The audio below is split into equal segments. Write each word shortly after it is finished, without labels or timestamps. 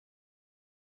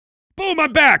Boom,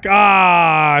 I'm back.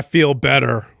 Ah, I feel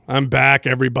better. I'm back,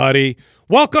 everybody.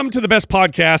 Welcome to the best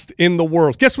podcast in the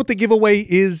world. Guess what the giveaway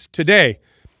is today?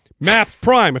 MAPS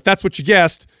Prime. If that's what you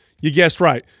guessed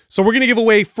right. So we're going to give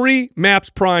away free MAPS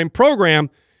Prime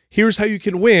program. Here's how you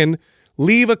can win.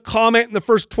 Leave a comment in the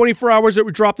first 24 hours that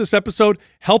we drop this episode.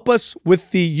 Help us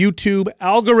with the YouTube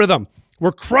algorithm.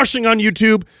 We're crushing on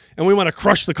YouTube, and we want to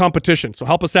crush the competition. So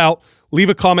help us out.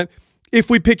 Leave a comment. If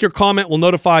we pick your comment, we'll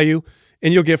notify you,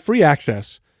 and you'll get free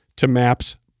access to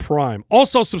MAPS Prime.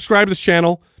 Also, subscribe to this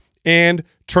channel and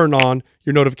turn on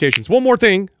your notifications. One more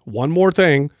thing.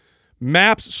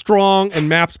 MAPS Strong and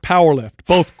MAPS Powerlift,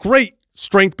 both great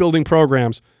strength building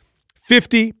programs.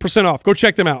 50% off. Go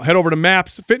check them out. Head over to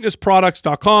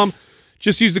mapsfitnessproducts.com.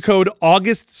 Just use the code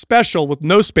AugustSpecial with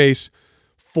no space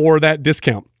for that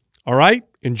discount. All right?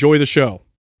 Enjoy the show.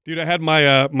 Dude, I had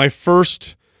my my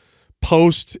first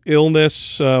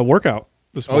post-illness workout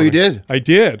this morning. Oh, you did? I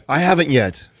did. I haven't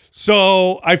yet.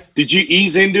 So Did you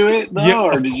ease into it though, yeah,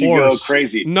 or did you go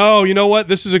crazy? No, you know what?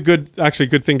 This is a good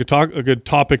thing to talk, a good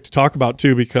topic to talk about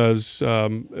too, because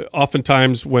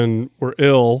oftentimes when we're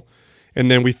ill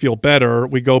and then we feel better,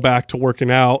 we go back to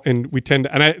working out, and we tend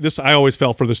to, and I always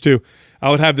fell for this too.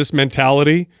 I would have this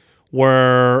mentality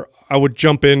where I would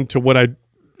jump into what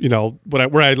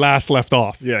where I last left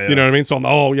off. Yeah. You know what I mean? So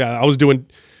I was doing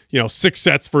 6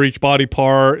 sets for each body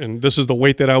part, and this is the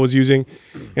weight that I was using.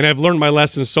 And I've learned my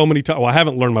lessons so many times. Well, I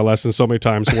haven't learned my lessons so many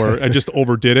times where I just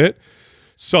overdid it.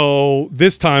 So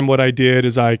this time what I did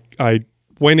is I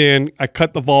went in, I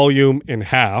cut the volume in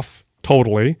half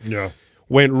totally. Yeah.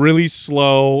 Went really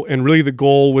slow, and really the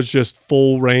goal was just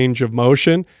full range of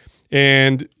motion.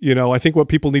 And, I think what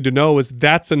people need to know is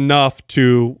that's enough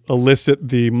to elicit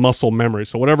the muscle memory.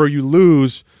 So whatever you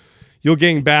lose, you'll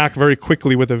gain back very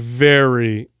quickly with a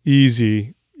very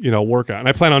easy, workout. And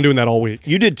I plan on doing that all week.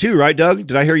 You did too, right, Doug?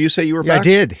 Did I hear you say you were back? I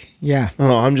did. Yeah.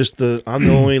 Oh, I'm the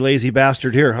only lazy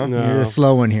bastard here, huh? You're the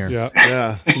slow one here.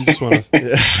 Yeah. You just want to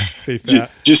stay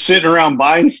fat. Just sitting around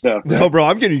buying stuff. No, bro,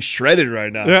 I'm getting shredded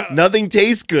right now. Yeah. Nothing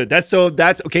tastes good. That's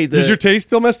okay. Is your taste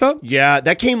still messed up? Yeah,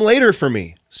 that came later for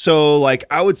me. So,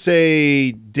 I would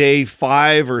say day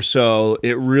 5 or so,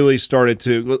 it really started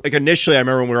to, initially, I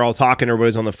remember when we were all talking,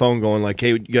 everybody's on the phone going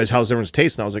hey, you guys, how's everyone's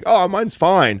taste? And I was like, oh, mine's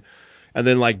fine. And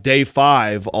then, day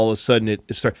 5, all of a sudden,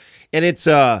 it started. And it's,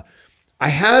 I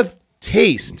have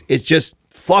taste. It's just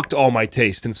fucked all my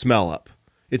taste and smell up.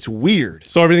 It's weird.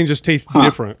 So everything just tastes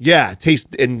different. Yeah,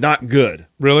 taste and not good.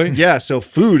 Really? Yeah, so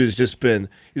food has just been,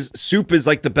 soup is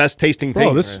the best tasting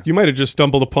thing. Bro, you might have just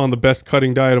stumbled upon the best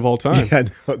cutting diet of all time. Yeah, no,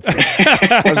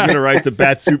 I was going to write the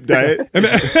bat soup diet.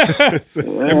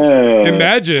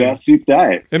 Imagine. Bat soup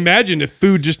diet. Imagine if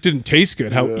food just didn't taste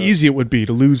good, how easy it would be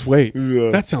to lose weight. Yeah.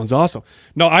 That sounds awesome.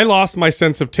 No, I lost my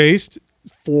sense of taste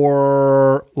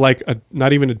for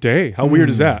not even a day. How weird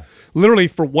is that? Literally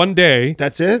for one day.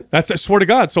 That's it? I swear to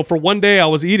God. So for one day I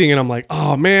was eating and I'm like,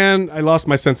 oh man, I lost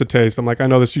my sense of taste. I'm like, I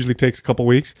know this usually takes a couple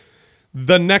weeks.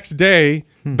 The next day,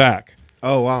 back.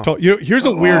 Oh wow. So, here's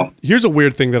a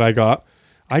weird thing that I got.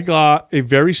 I got a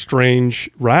very strange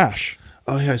rash.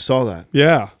 Oh yeah, I saw that.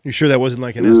 Yeah. You sure that wasn't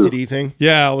an STD thing?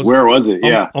 Yeah. Where was it?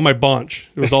 On my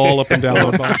bunch. It was all up and down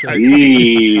my bunch.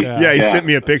 He sent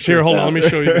me a picture. Here, hold on. Let me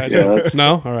show you guys.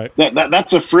 No? All right.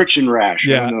 That's a friction rash.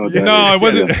 Yeah. No, I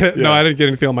wasn't. No, I didn't get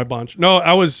anything on my bunch. No,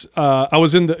 I was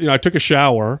in the, I took a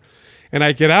shower and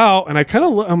I get out and I kind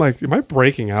of look, I'm like, am I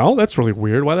breaking out? That's really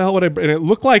weird. Why the hell would I? And it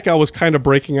looked like I was kind of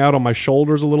breaking out on my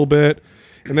shoulders a little bit.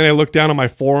 And then I looked down on my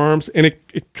forearms and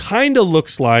it kind of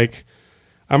looks like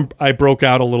I broke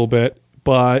out a little bit,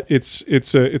 but it's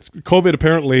COVID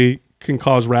apparently can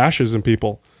cause rashes in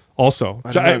people also,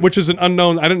 which is an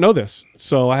unknown. I didn't know this.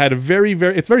 So I had a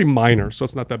it's very minor. So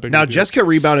it's not that big. Now, Jessica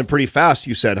rebounded pretty fast,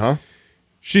 you said, huh?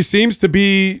 She seems to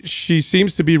be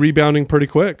rebounding pretty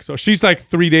quick. So she's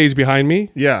 3 days behind me.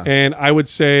 Yeah. And I would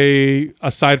say,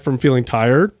 aside from feeling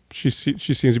tired, she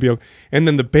seems to be okay. And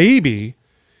then the baby,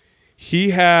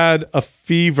 he had a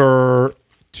fever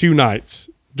 2 nights.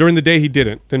 During the day he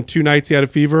didn't. Then 2 nights he had a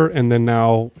fever, and then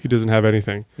now he doesn't have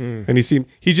anything. And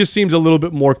he just seems a little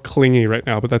bit more clingy right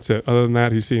now, but that's it. Other than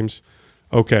that, he seems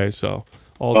okay. So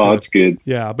all good. That's good.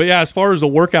 Yeah, but yeah, as far as the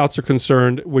workouts are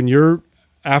concerned, when you're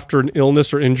after an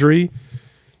illness or injury,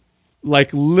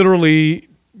 literally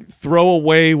throw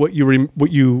away what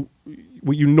you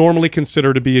normally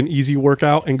consider to be an easy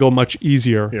workout and go much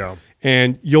easier. Yeah.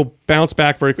 And you'll bounce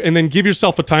back and then give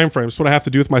yourself a time frame. That's what I have to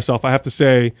do with myself. I have to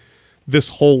say, this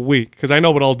whole week, because I know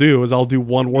what I'll do is I'll do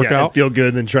one workout. Yeah, feel good,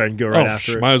 and then try and go right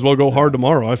after it. Might as well go hard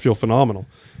tomorrow. I feel phenomenal.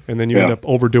 And then you end up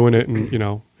overdoing it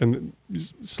and, and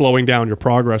slowing down your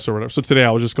progress or whatever. So today I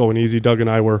was just going easy. Doug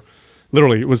and I were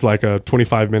literally, it was like a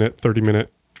 25-minute,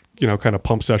 30-minute, kind of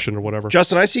pump session or whatever.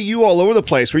 Justin, I see you all over the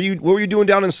place. What were you doing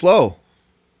down in Slow?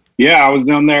 Yeah, I was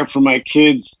down there for my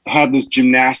kids. Had this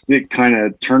gymnastic kind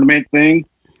of tournament thing.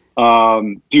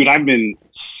 Dude, I've been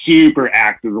super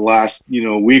active the last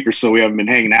week or so. We haven't been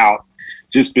hanging out.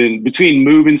 Just been between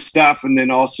moving stuff and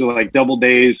then also like double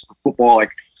days for football,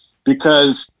 like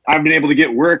because I've been able to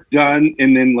get work done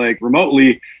and then like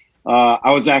remotely.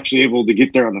 I was actually able to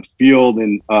get there on the field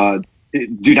and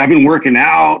dude, I've been working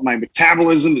out. My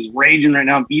metabolism is raging right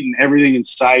now. I'm eating everything in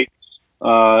sight.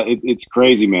 It's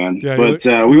crazy, man. Yeah, but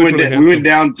we went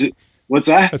down to what's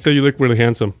that? I'd say you look really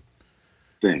handsome.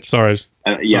 Thanks. Sorry.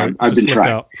 Yeah, I've been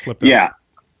trying. Slipped out. Yeah.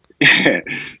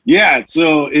 Yeah.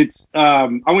 So it's I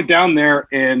went down there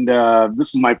and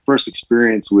this is my first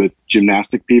experience with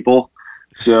gymnastic people.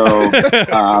 So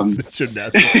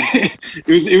Gymnastic.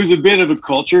 it was a bit of a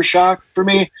culture shock for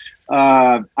me.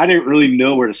 I didn't really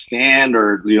know where to stand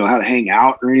or how to hang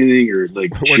out or anything or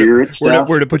like cheer at stuff.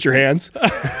 Where to put your hands?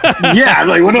 Yeah, I'm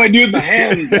like, what do I do with my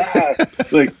hands?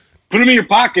 Like, put them in your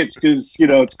pockets because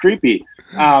it's creepy.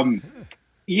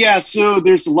 Yeah, so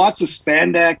there's lots of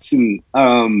spandex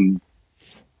and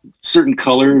certain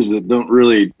colors that don't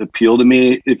really appeal to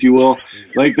me, if you will.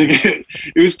 Like, it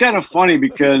was kind of funny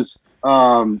because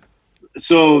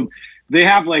so they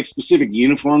have like specific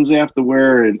uniforms they have to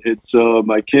wear, and so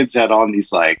my kids had on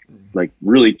these like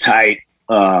really tight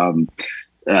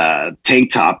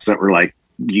tank tops that were like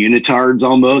unitards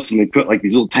almost, and they put like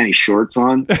these little tiny shorts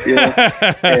on.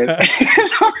 And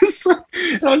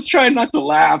I was trying not to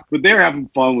laugh, but they were having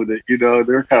fun with it. They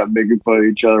were kind of making fun of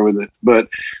each other with it. But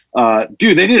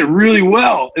dude, they did it really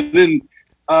well. And then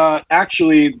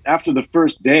actually after the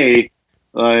first day,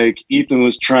 like Ethan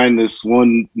was trying this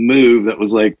one move that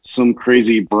was like some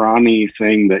crazy brawny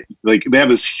thing that like they have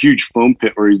this huge foam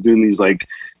pit where he's doing these like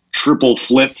triple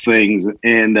flip things,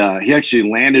 and he actually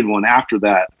landed one after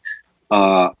that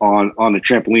on a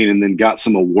trampoline and then got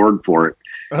some award for it.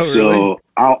 Oh, so really?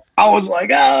 I was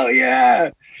like, oh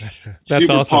yeah, That's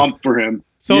super awesome. pumped for him.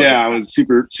 So yeah, I was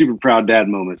super proud dad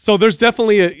moment. So there's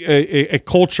definitely a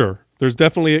culture. There's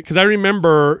definitely because I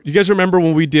remember. You guys remember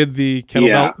when we did the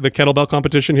kettlebell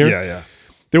competition here? Yeah.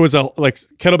 There was a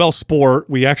kettlebell sport.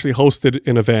 We actually hosted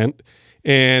an event,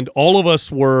 and all of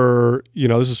us were.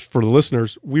 This is for the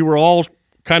listeners. We were all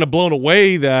kind of blown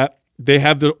away that they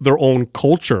have their own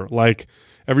culture. Like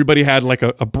everybody had like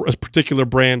a particular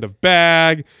brand of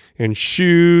bag and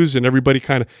shoes, and everybody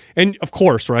kind of, and of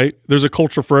course, right, there's a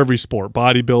culture for every sport,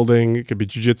 bodybuilding, it could be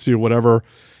jiu-jitsu or whatever.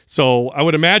 So I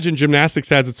would imagine gymnastics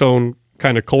has its own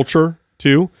kind of culture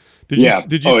too. Did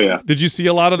you see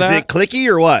a lot of that? Is it cliquey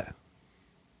or what?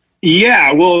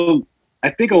 Yeah, well, I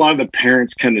think a lot of the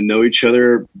parents kind of know each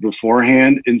other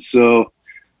beforehand, and so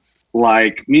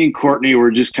like me and Courtney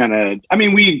were just kind of,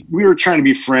 we were trying to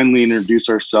be friendly and introduce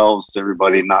ourselves to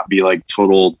everybody and not be like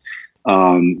total,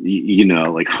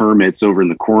 like hermits over in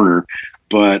the corner.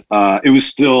 But it was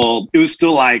still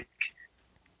like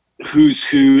who's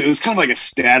who. It was kind of like a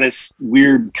status,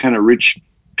 weird kind of rich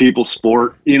people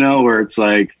sport, where it's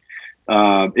like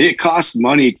it costs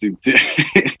money to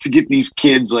to get these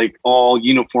kids like all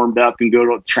uniformed up and go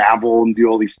to travel and do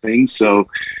all these things. So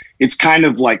it's kind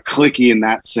of like cliquey in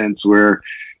that sense where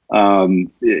I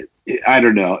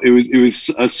don't know. It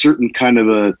was a certain kind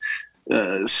of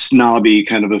a snobby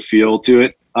kind of a feel to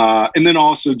it. And then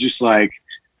also just like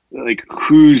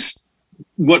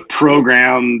what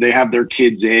program they have their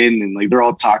kids in, and like they're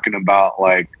all talking about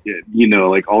like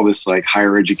like all this like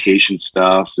higher education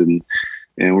stuff, and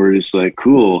we're just like,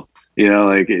 cool.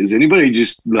 Like, is anybody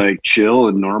just like chill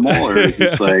and normal, or is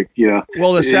this like,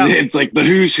 well, it's like the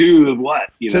who's who of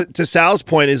what, To Sal's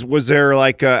point was there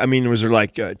like, was there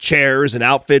like chairs and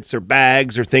outfits or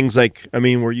bags or things like,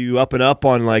 were you up and up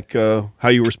on like how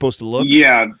you were supposed to look?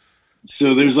 Yeah.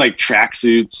 So there's like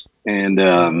tracksuits and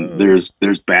there's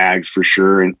bags for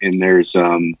sure. And there's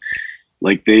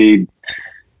like they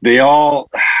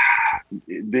all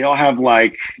have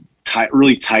like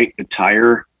really tight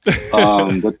attire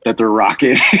that they're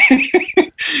rocking.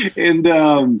 And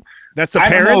that's the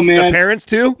parents, the parents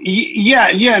too. Yeah,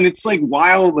 and it's like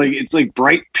wild, like it's like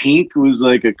bright pink was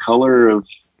like a color of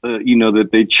that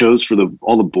they chose for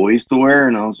all the boys to wear,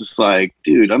 and I was just like,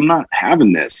 dude, I'm not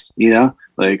having this.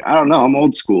 Like, I don't know, I'm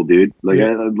old school, dude. Like,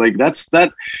 that's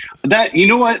that. You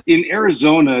know what? In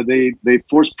Arizona, they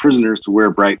force prisoners to wear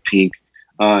bright pink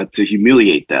to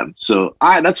humiliate them. So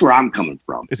that's where I'm coming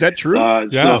from. Is that true? Yeah.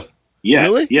 So, yeah.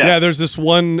 Really? Yes. Yeah. There's this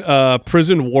one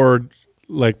prison ward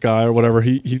like guy or whatever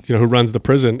he who runs the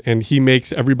prison, and he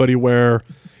makes everybody wear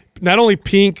not only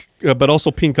pink but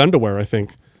also pink underwear. I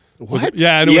think. What?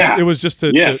 Yeah, and it was just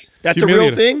to That's a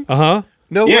real thing? Uh-huh.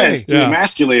 No way. To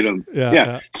emasculate them.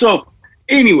 Yeah. So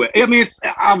anyway, I mean, it's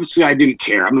obviously I didn't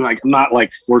care. I'm not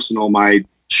like forcing all my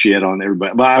shit on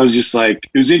everybody, but I was just like,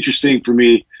 it was interesting for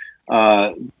me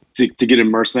to get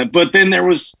immersed in that. But then there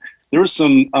was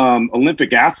some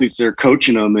Olympic athletes there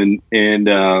coaching them, and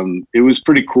it was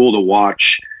pretty cool to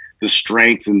watch the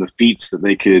strength and the feats that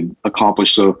they could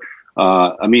accomplish. So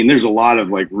I mean, there's a lot of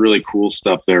like really cool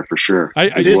stuff there for sure.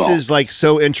 This is like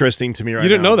so interesting to me right now. You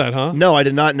didn't know that, huh? No, I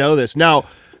did not know this. Now,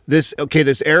 this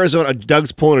Arizona,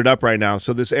 Doug's pulling it up right now.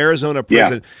 So this Arizona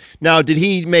prison. Yeah. Now, did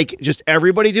he make just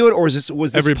everybody do it, or was this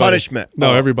everybody. Punishment?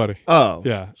 No, everybody. Oh,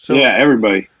 yeah. So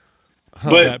everybody.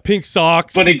 But pink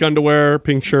socks, pink underwear,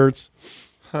 pink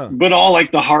shirts. But all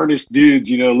like the hardest dudes,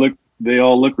 they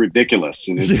all look ridiculous,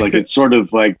 and it's like it sort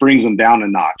of like brings them down a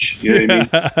notch. You know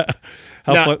what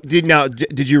I mean?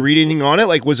 Did you read anything on it?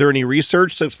 Like, was there any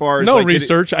research as far as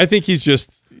research? I think he's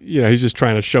just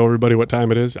trying to show everybody what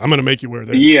time it is. I'm going to make you wear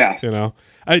this. Yeah,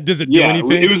 does it do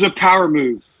anything? It was a power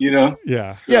move,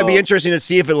 Yeah, so, it'd be interesting to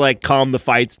see if it like calmed the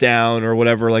fights down or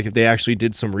whatever. Like if they actually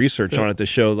did some research on it to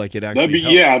show like it actually.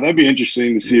 That'd be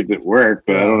interesting to see if it worked,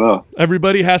 but I don't know.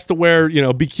 Everybody has to wear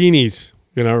bikinis,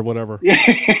 or whatever.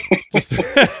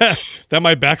 That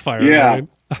might backfire. Yeah, right?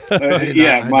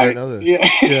 I might know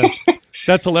this. Yeah.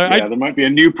 That's hilarious. Yeah, there might be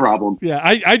a new problem. Yeah,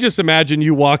 I just imagine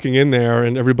you walking in there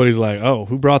and everybody's like, "Oh,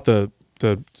 who brought the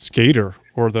skater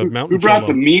or the mountain? Who brought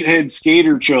cholo? the meathead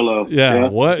skater cholo? Yeah,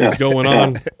 what is going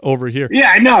on over here?"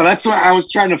 Yeah, I know. That's why I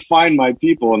was trying to find my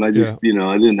people, and I just,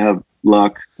 I didn't have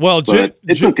luck. Well,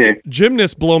 it's okay.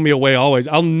 Gymnasts blow me away always.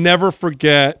 I'll never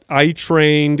forget. I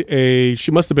trained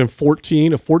she must have been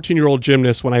 14, a 14-year-old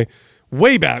gymnast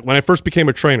way back when I first became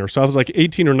a trainer. So I was like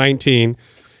 18 or 19.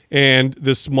 And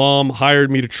this mom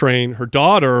hired me to train her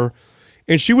daughter,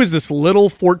 and she was this little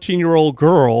 14-year-old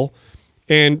girl,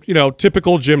 and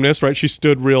typical gymnast, right? She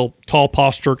stood real tall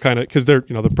posture, kind of, because they're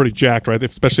they're pretty jacked, right?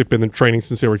 Especially if they've been in training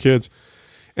since they were kids.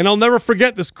 And I'll never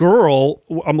forget this girl.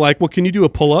 I'm like, "Well, can you do a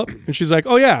pull-up?" And she's like,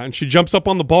 "Oh yeah," and she jumps up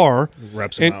on the bar,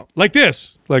 reps them out like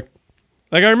this, like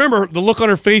I remember the look on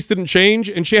her face didn't change,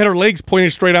 and she had her legs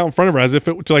pointed straight out in front of her as if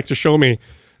it to show me.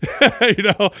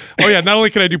 Oh yeah, not only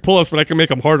can I do pull-ups, but I can make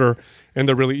them harder, and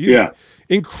they're really easy. Yeah.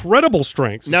 Incredible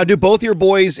strengths. Now, do both your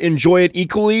boys enjoy it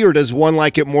equally, or does one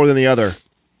like it more than the other?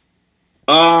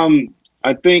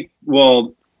 I think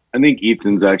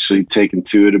Ethan's actually taken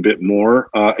to it a bit more,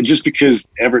 just because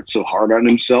Everett's so hard on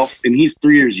himself, and he's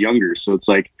 3 years younger, so it's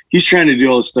like he's trying to do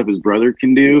all the stuff his brother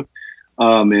can do,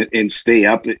 and stay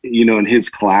up, in his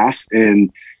class,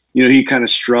 and he kind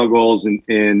of struggles,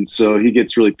 and so he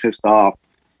gets really pissed off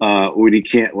when he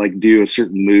can't do a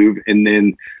certain move, and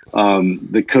then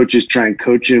the coaches try and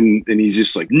coach him, and he's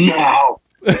just like, "No,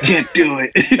 I can't do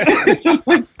it."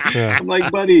 I'm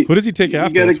like, buddy, who does he take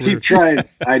after? You got to keep trying.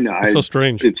 I know. It's so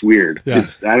strange. It's weird. Yeah.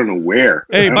 I don't know where.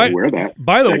 Hey, I don't know where that.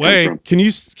 By the way, can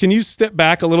you step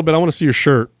back a little bit? I want to see your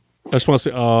shirt. I just want to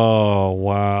say, oh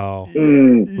wow,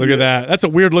 look at that. That's a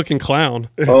weird looking clown.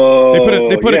 Oh,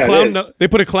 they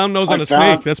put a clown nose on a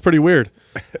snake. That's pretty weird.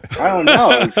 I don't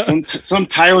know. Some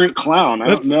tyrant clown. I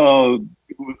don't know.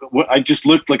 I just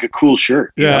looked like a cool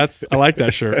shirt. Yeah, I like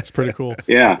that shirt. It's pretty cool.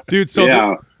 Yeah, dude.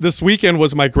 So this weekend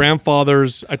was my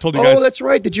grandfather's. I told you guys. Oh, that's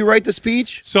right. Did you write the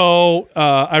speech? So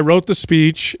I wrote the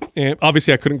speech, and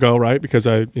obviously I couldn't go, right, because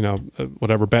I,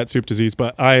 whatever, bat soup disease.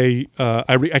 But I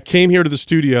came here to the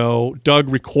studio. Doug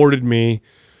recorded me,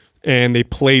 and they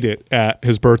played it at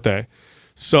his birthday.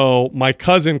 So my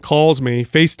cousin calls me,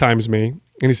 FaceTimes me,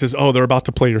 and he says, "Oh, they're about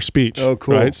to play your speech." Oh,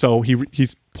 cool. Right. So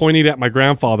he's pointing at my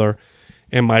grandfather.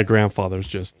 And my grandfather's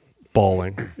just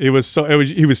bawling. He was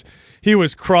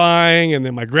crying, and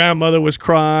then my grandmother was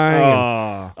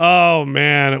crying. Oh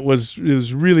man, it was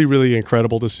really, really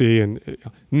incredible to see. And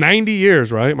 90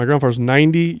 years, right? My grandfather's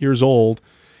 90 years old,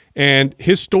 and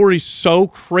his story's so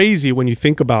crazy when you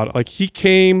think about it. Like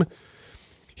he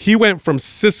went from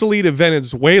Sicily to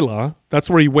Venezuela. That's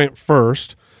where he went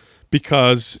first,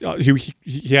 because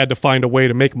he had to find a way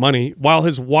to make money while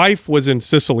his wife was in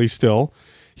Sicily still.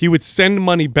 He would send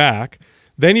money back.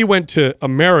 Then he went to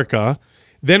America.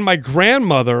 Then my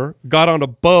grandmother got on a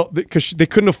boat because they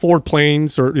couldn't afford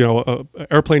planes or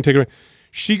airplane ticket.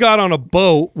 She got on a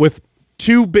boat with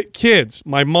two kids.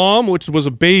 My mom, which was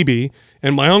a baby,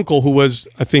 and my uncle, who was,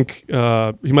 I think,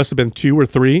 he must have been 2 or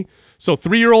 3. So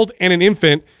 3-year-old and an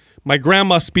infant. My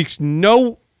grandma speaks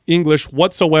no English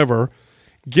whatsoever.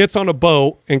 Gets on a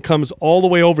boat and comes all the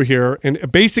way over here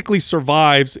and basically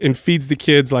survives and feeds the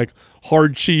kids like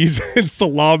hard cheese and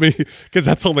salami because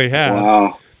that's all they had.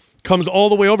 Wow. Comes all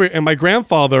the way over. And my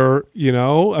grandfather,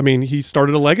 he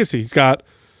started a legacy. He's got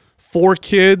 4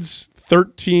 kids,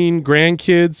 13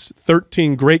 grandkids,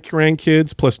 13 great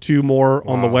grandkids, plus 2 more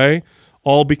on the way.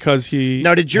 All because he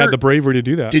had the bravery to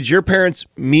do that. Did your parents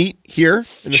meet here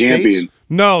in the States?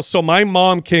 No. So my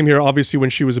mom came here obviously when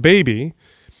she was a baby.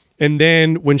 And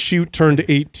then when she turned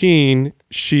 18,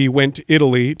 she went to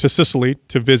Italy, to Sicily,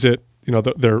 to visit,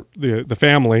 the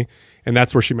family. And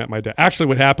that's where she met my dad. Actually,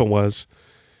 what happened was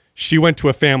she went to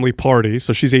a family party.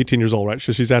 So she's 18 years old, right?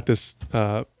 So she's at this,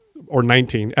 or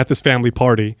 19, at this family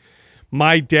party.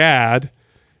 My dad,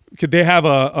 they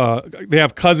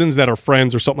have cousins that are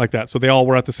friends or something like that. So they all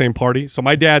were at the same party. So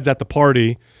my dad's at the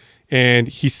party and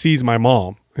he sees my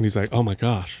mom and he's like, oh my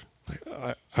gosh,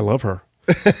 I love her.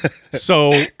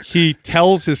 So he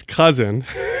tells his cousin,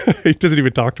 he doesn't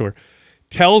even talk to her,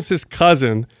 tells his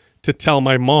cousin to tell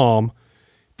my mom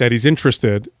that he's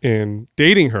interested in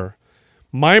dating her.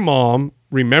 My mom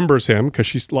remembers him because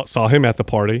she saw him at the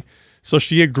party. So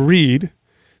she agreed.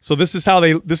 So this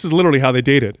is literally how they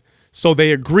dated. So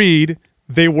they agreed,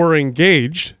 they were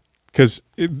engaged because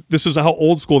this is how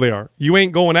old school they are. You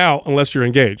ain't going out unless you're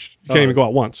engaged. You can't even go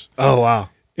out once. Oh, wow.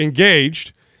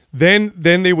 Engaged. Then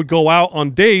they would go out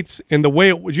on dates. And did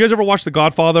you guys ever watch The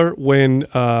Godfather when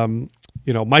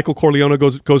Michael Corleone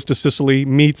goes to Sicily,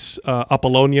 meets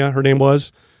Apollonia, her name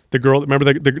was, the girl.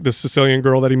 Remember the Sicilian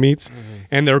girl that he meets,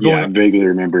 and they're going. Yeah, I vaguely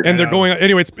remember. And they're going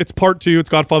anyway. It's part 2. It's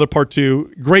Godfather Part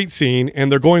 2. Great scene,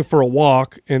 and they're going for a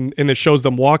walk, and it shows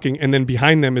them walking, and then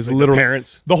behind them is literally the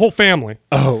parents, the whole family.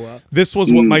 Oh, wow. This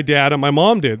was what my dad and my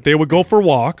mom did. They would go for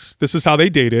walks. This is how they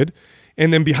dated.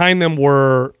 And then behind them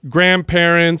were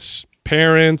grandparents,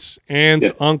 parents,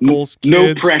 aunts, uncles, kids.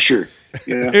 No pressure.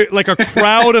 Yeah. Like a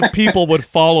crowd of people would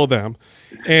follow them.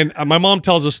 And my mom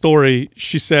tells a story.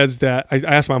 She says that, I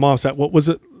asked my mom, what was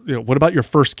it? What about your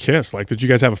first kiss? Like, did you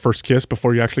guys have a first kiss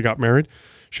before you actually got married?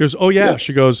 She goes, oh yeah.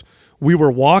 She goes, we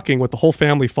were walking with the whole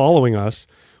family following us.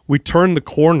 We turned the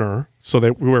corner so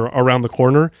that we were around the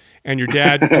corner, and your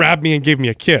dad grabbed me and gave me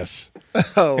a kiss.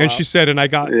 Oh, wow. And she said, and I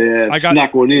got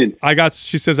snuck one in.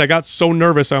 She says, I got so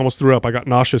nervous I almost threw up. I got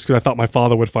nauseous because I thought my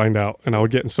father would find out and I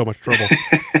would get in so much trouble.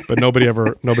 But nobody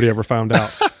ever found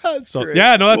out. So great.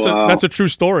 Yeah, no, that's a true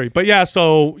story. But yeah,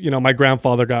 so my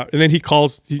grandfather and then he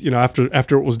calls,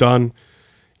 after it was done,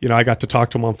 I got to talk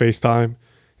to him on FaceTime,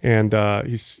 and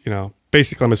he's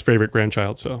basically I'm his favorite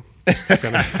grandchild. So no,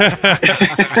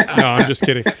 I'm just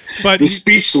kidding. But the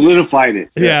speech solidified it.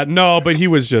 Yeah, no, but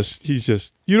he's just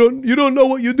you don't know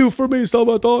what you do for me,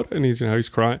 Salvador, and he's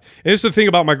crying. And it's the thing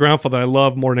about my grandfather I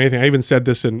love more than anything. I even said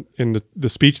this in the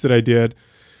speech that I did.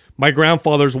 My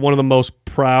grandfather's one of the most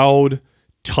proud,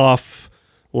 tough,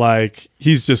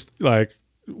 he's just like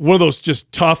one of those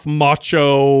just tough,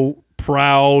 macho,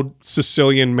 proud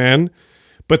Sicilian men.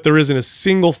 But there isn't a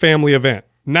single family event,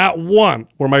 not one,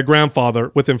 where my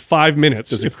grandfather, within 5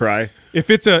 minutes, doesn't cry. If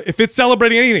it's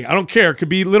celebrating anything, I don't care. It could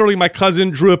be literally my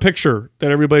cousin drew a picture that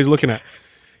everybody's looking at.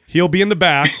 He'll be in the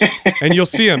back, and you'll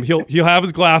see him. He'll have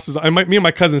his glasses. Me and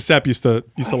my cousin Sepp used to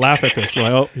laugh at this.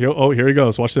 Like, here he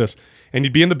goes. Watch this. And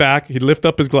he'd be in the back. He'd lift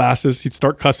up his glasses. He'd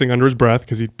start cussing under his breath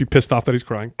because he'd be pissed off that he's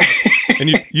crying. And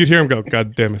you'd hear him go,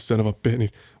 God damn it, son of a bitch. And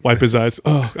he'd wipe his eyes.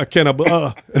 Oh, I cannot.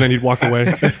 And then he'd walk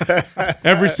away.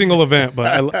 Every single event.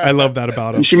 But I love that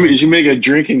about him. You should make a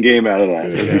drinking game out of that.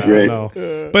 It'd be great. No.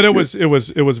 But it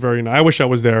was very nice. I wish I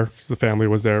was there because the family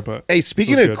was there. But hey,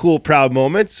 speaking of cool, proud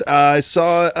moments, I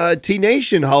saw T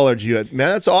Nation hollered you at. Man,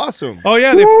 that's awesome. Oh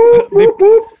yeah,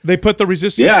 they put the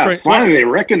resistance. Yeah, finally they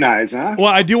recognize, huh?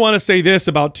 Well, I do want to say this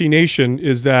about T Nation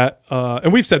is that,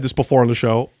 and we've said this before on the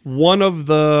show, one of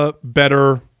the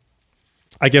better,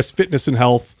 I guess, fitness and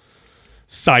health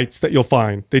sites that you'll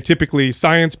find. They typically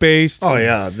science-based. Oh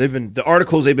yeah, the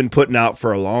articles they've been putting out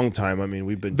for a long time. I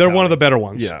mean, they're one of the better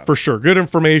ones, for sure. Good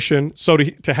information. So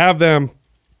to have them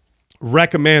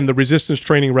recommend the Resistance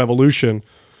Training Revolution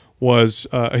was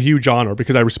a huge honor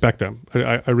because I respect them.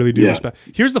 I really do respect.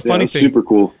 Here's the funny thing. Super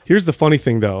cool. Here's the funny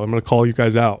thing, though. I'm going to call you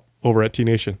guys out over at T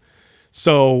Nation.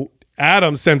 So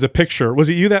Adam sends a picture. Was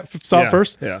it you that saw it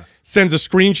first? Yeah. Sends a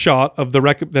screenshot of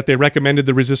that they recommended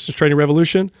the Resistance Training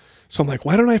Revolution. So I'm like,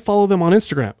 why don't I follow them on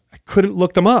Instagram? I couldn't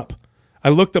look them up. I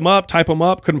looked them up, type them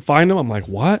up, couldn't find them. I'm like,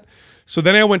 what? So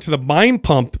then I went to the Mind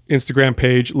Pump Instagram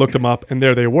page, looked them up, and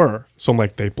there they were. So I'm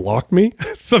like, they blocked me?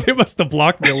 So they must have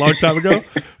blocked me a long time ago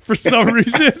for some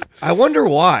reason. I wonder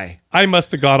why. I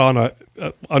must have got on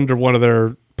under one of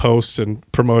their posts and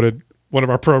promoted one of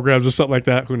our programs or something like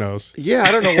that. Who knows? Yeah,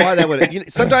 I don't know why that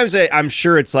would. Sometimes I'm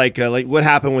sure it's like what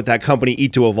happened with that company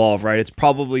Eat to Evolve, right? It's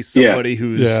probably somebody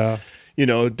who's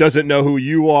doesn't know who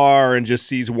you are and just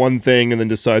sees one thing and then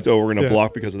decides, oh, we're going to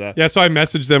block because of that. Yeah, so I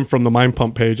messaged them from the Mind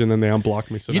Pump page and then they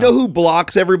unblocked me. So know who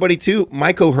blocks everybody too?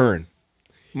 Mike O'Hearn.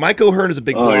 Mike O'Hearn is a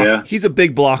big blocker. Yeah. He's a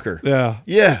big blocker. Yeah.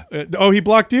 Yeah. Oh, he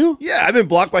blocked you? Yeah, I've been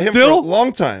blocked by him for a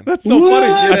long time. That's so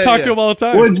funny. I talk to him all the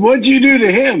time. What'd you do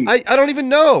to him? I don't even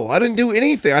know. I didn't do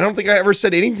anything. I don't think I ever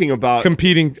said anything about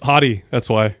competing hottie. That's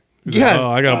why. Like, oh,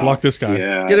 I gotta block this guy.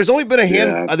 Yeah, there's only been a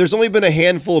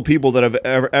handful of people that have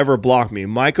ever blocked me.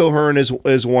 Mike O'Hearn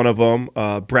is one of them.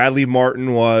 Bradley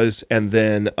Martin was, and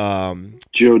then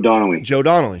Joe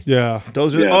Donnelly. Yeah,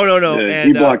 those are. Oh no. Yeah, and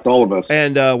he blocked all of us.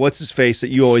 And what's his face that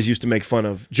you always used to make fun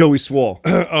of? Joey Swole.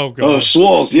 Oh god. Oh,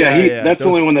 Swoles. Yeah, that's the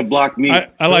only one that blocked me.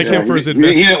 I like him for his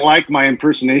investment. He didn't like my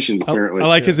impersonations. Apparently, I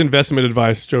like his investment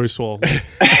advice. Joey Swole.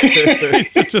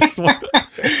 He's such a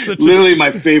literally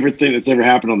my favorite thing that's ever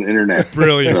happened on the internet.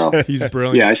 Brilliant. So, he's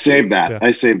brilliant. Yeah, I saved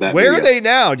that. Where are they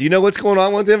now? Do you know what's going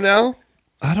on with him now?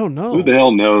 I don't know. Who the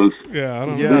hell knows? Yeah, I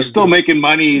don't know. They're still making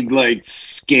money, like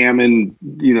scamming,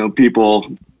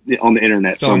 people on the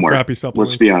internet somewhere. Crappy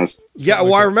supplements. Let's be honest. Yeah,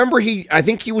 well, I remember I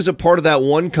think he was a part of that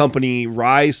one company,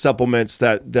 Rise Supplements,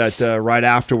 that right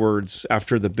afterwards,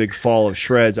 after the big fall of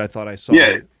Shreds, I thought I saw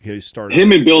he started.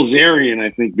 Him and Bill Zarian, I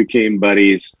think, became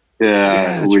buddies.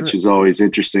 Which is always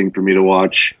interesting for me to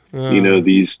watch.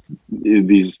 These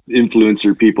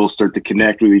influencer people start to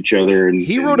connect with each other. And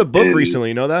he wrote a book recently.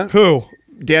 You know that? Who?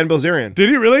 Dan Bilzerian. Did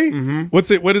he really? Mm-hmm.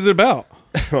 What is it about?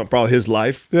 Probably his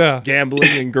life. Yeah,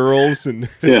 gambling and girls and,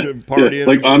 and partying. Yeah.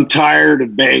 Like I'm tired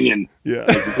of banging. Yeah,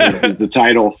 is the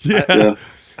title. Yeah.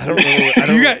 I don't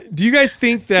know. Do you guys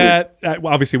think that?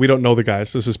 Well, obviously, we don't know the guy,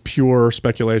 so this is pure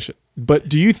speculation. But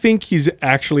do you think he's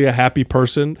actually a happy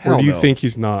person, or do you think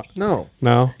he's not? No.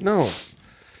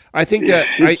 I think that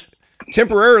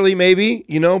temporarily, maybe,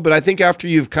 but I think after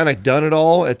you've kind of done it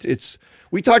all, it's.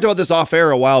 We talked about this off air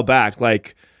a while back,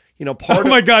 like. Oh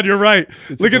my God, you're right.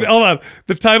 Hold on.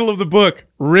 The title of the book,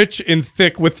 Rich and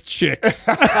Thick with Chicks.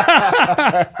 Right?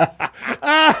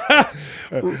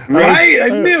 I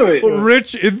knew it.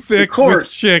 Rich and Thick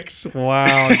with Chicks.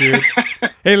 Wow, dude.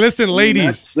 Hey, listen,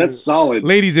 ladies. That's solid.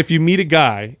 Ladies, if you meet a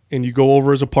guy and you go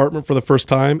over his apartment for the first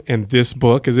time and this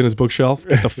book is in his bookshelf,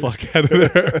 get the fuck out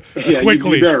of there.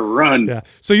 Quickly. You better run. Yeah.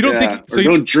 So you don't think... So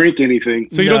don't drink anything.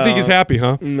 So you don't think he's happy,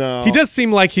 huh? No. He does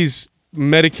seem like he's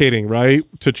medicating, right,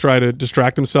 to try to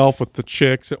distract himself with the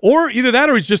chicks, or either that,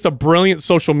 or he's just a brilliant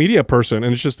social media person,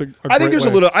 and it's just I think there's a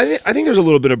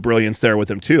little bit of brilliance there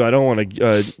with him too. I don't want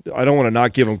to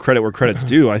not give him credit where credit's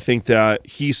due. I think that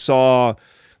he saw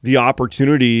the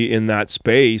opportunity in that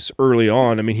space early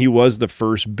on. I mean, he was the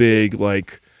first big,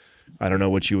 like, I don't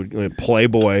know what you would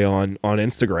Playboy on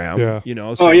Instagram.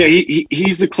 Yeah. So. Oh yeah,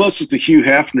 he's the closest to Hugh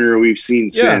Hefner we've seen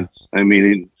since. I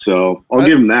mean, so I'll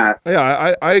give him that.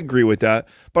 Yeah, I agree with that.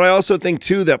 But I also think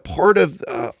too that part of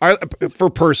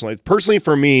personally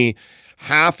for me,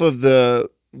 half of the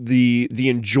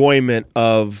enjoyment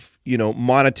of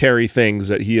monetary things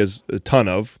that he has a ton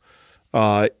of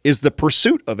is the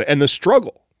pursuit of it and the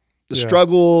struggle,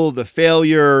 the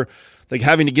failure. Like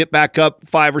having to get back up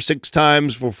 5 or 6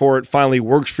 times before it finally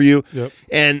works for you. Yep.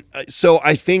 And so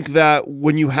I think that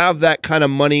when you have that kind of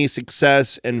money,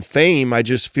 success, and fame, I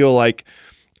just feel like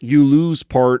you lose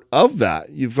part of that.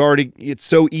 It's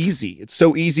so easy. It's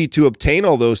so easy to obtain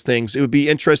all those things. It would be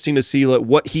interesting to see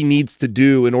what he needs to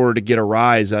do in order to get a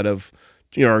rise out of,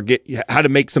 or get how to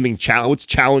make something what's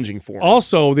challenging for him.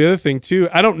 Also, the other thing too,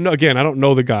 I don't know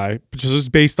the guy, which is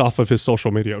based off of his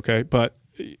social media, okay? But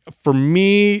for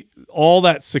me, all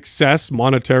that success,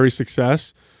 monetary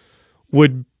success,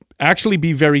 would actually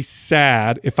be very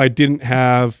sad if I didn't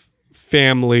have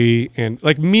family and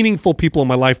like meaningful people in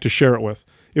my life to share it with.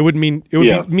 It would mean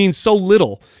mean so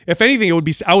little. If anything,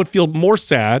 I would feel more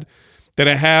sad that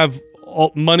I have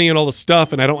all money and all the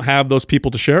stuff and I don't have those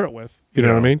people to share it with. You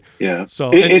know what I mean? Yeah.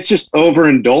 So it's just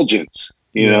overindulgence.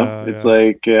 It's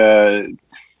like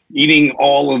eating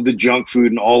all of the junk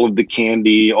food and all of the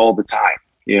candy all the time.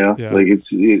 Like it's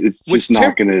just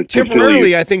not going to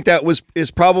temporarily. I think that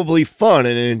is probably fun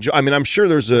and I mean, I'm sure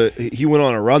he went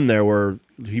on a run there where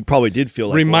he probably did feel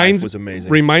like life was amazing.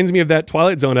 Reminds me of that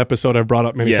Twilight Zone episode I've brought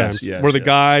up many times. Where the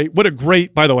guy,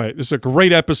 by the way, this is a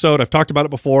great episode. I've talked about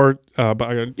it before, but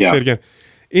I'm going to say it again.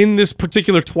 In this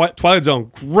particular Twilight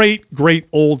Zone, great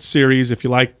old series if you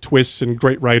like twists and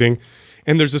great writing.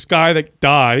 And there's this guy that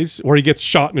dies, or he gets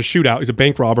shot in a shootout. He's a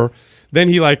bank robber. Then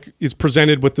he is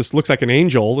presented with this, looks like an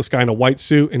angel, this guy in a white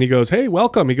suit, and he goes, "Hey,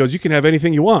 welcome." He goes, "You can have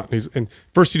anything you want." And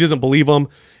first he doesn't believe him,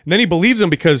 and then he believes him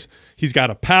because he's got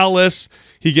a palace,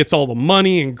 he gets all the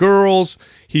money and girls,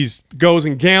 he goes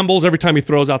and gambles. Every time he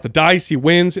throws out the dice, he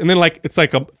wins. And then it's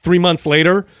 3 months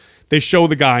later, they show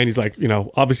the guy, and he's like, you know,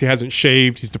 obviously hasn't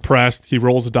shaved. He's depressed. He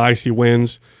rolls the dice. He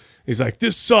wins. He's like,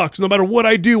 this sucks. No matter what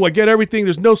I do, I get everything.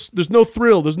 There's no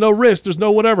thrill. There's no risk. There's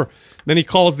no whatever. Then he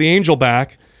calls the angel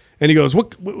back, and he goes,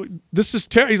 what this is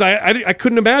terrible. He's like, I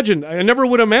couldn't imagine. I never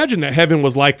would imagine that heaven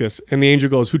was like this. And the angel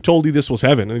goes, who told you this was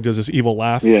heaven? And he does this evil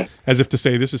laugh, as if to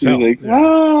say, this is hell. Like,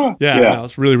 ah. No,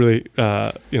 it's really, really,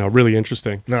 really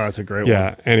interesting. No, that's a great one.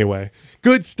 Yeah. Anyway,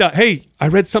 good stuff. Hey, I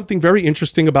read something very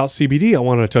interesting about CBD. I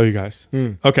wanted to tell you guys.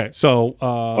 Okay, so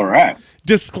all right.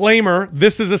 Disclaimer: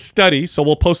 this is a study, so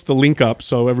we'll post the link up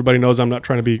so everybody knows I'm not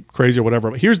trying to be crazy or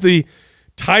whatever. But here's the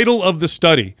title of the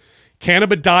study: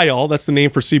 Cannabidiol. That's the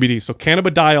name for CBD. So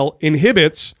cannabidiol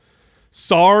inhibits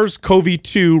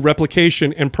SARS-CoV-2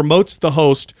 replication and promotes the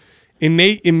host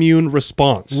innate immune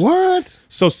response. What?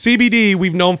 So CBD,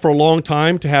 we've known for a long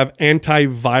time to have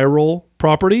antiviral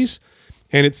properties,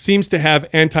 and it seems to have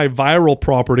antiviral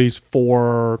properties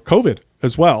for COVID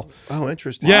as well. Oh,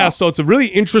 interesting. Yeah, so it's a really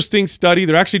interesting study.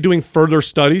 They're actually doing further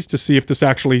studies to see if this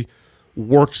actually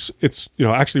works. It's, you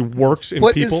know, actually works in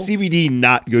what people. What is CBD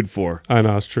not good for? I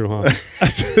know, it's true, huh?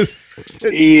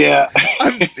 Yeah.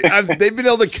 They've been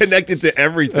able to connect it to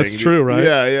everything. That's true, right?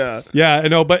 Yeah. Yeah, I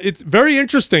know, but it's very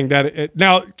interesting that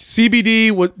now CBD,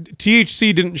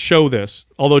 THC didn't show this,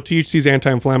 although THC is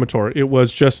anti-inflammatory. It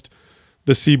was just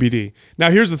the CBD. Now,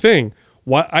 here's the thing.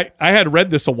 I had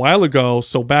read this a while ago,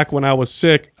 so back when I was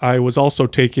sick, I was also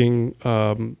taking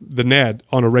the NED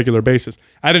on a regular basis.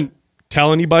 I didn't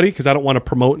tell anybody because I don't want to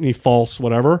promote any false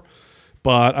whatever,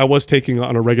 but I was taking it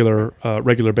on a regular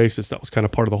basis. That was kind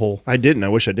of part of the whole. I didn't. I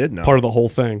wish I did know. Part of the whole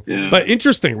thing. Yeah. But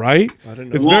interesting, right? I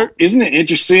didn't know. Well, isn't it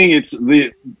interesting? It's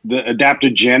the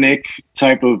adaptogenic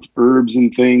type of herbs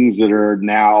and things that are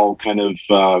now kind of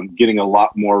getting a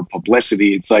lot more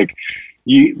publicity. It's like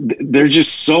there's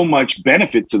just so much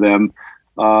benefit to them.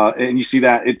 And you see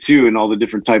that too in all the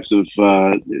different types of,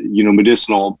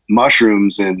 medicinal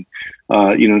mushrooms and,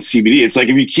 CBD. It's like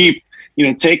if you keep,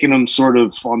 taking them sort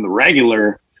of on the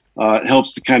regular, it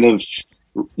helps to kind of,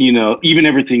 even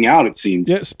everything out, it seems.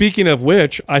 Yeah. Speaking of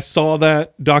which, I saw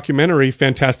that documentary,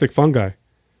 Fantastic Fungi.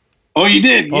 Oh, you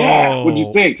did? Yeah. Oh, What'd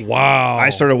you think? Wow. I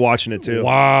started watching it too.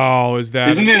 Wow.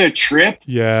 Isn't it a trip?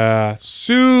 Yeah.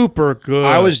 Super good.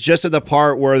 I was just at the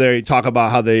part where they talk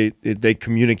about how they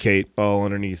communicate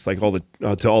underneath like all the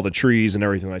to all the trees and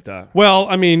everything like that. Well,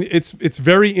 I mean, it's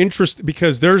very interesting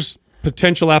because there's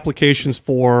potential applications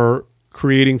for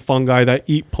creating fungi that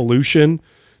eat pollution,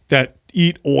 that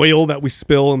eat oil that we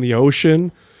spill in the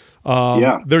ocean.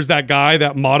 There's that guy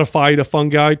that modified a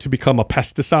fungi to become a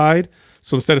pesticide.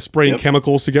 So instead of spraying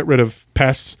chemicals to get rid of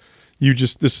pests,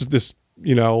 this is this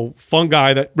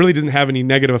fungi that really doesn't have any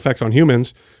negative effects on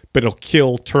humans, but it'll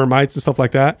kill termites and stuff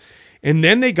like that. And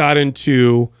then they got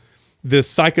into the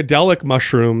psychedelic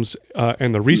mushrooms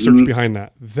and the research behind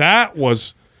that. That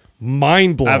was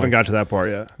mind-blowing. I haven't got to that part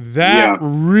yet. That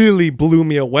really blew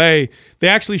me away. They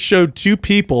actually showed two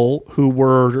people who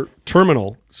were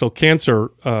terminal, so cancer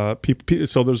people.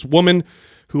 So there's a woman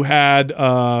who had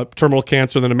terminal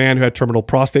cancer, then a man who had terminal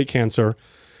prostate cancer,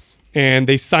 and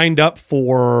they signed up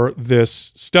for this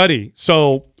study.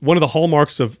 So one of the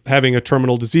hallmarks of having a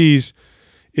terminal disease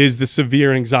is the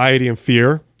severe anxiety and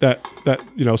fear that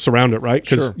surround it, right?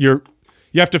 Because you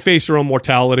have to face your own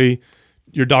mortality.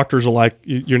 Your doctors are like,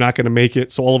 you're not going to make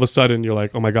it. So all of a sudden you're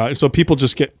like, oh my God. And so people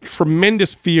just get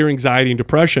tremendous fear, anxiety, and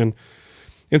depression.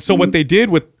 And so what they did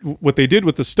with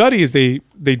the study is they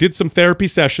did some therapy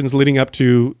sessions leading up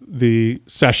to the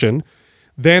session.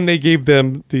 Then they gave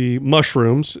them the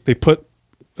mushrooms. They put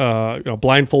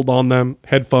blindfold on them,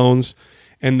 headphones,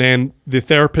 and then the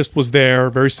therapist was there,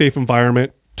 very safe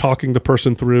environment, talking the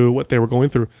person through what they were going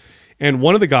through. And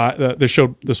one of the guys, they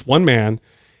showed this one man,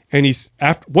 and he's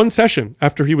after one session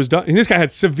after he was done, and this guy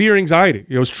had severe anxiety.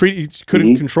 He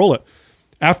couldn't control it.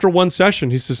 After one session,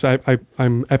 he says,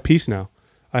 "I'm at peace now.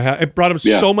 It brought him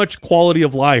so much quality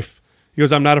of life." He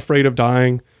goes, "I'm not afraid of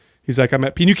dying." He's like, "I'm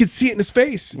at peace." And you could see it in his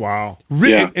face. Wow.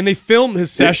 And they filmed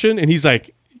his session, and he's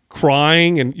like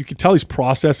crying, and you could tell he's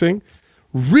processing.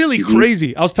 Really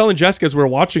crazy. I was telling Jessica as we were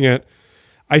watching it,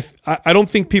 I don't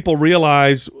think people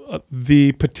realize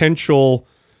the potential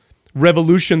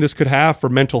revolution this could have for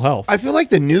mental health. I feel like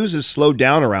the news has slowed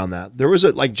down around that. There was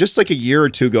just like a year or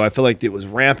two ago, I feel like it was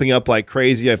ramping up like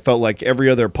crazy. I felt like every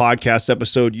other podcast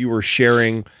episode you were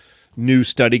sharing, new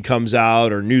study comes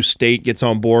out or new state gets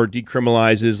on board,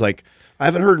 decriminalizes. Like I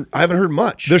haven't heard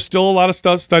much. There's still a lot of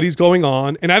studies going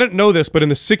on, and I didn't know this, but in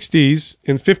the 50s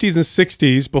and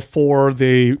 60s, before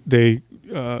they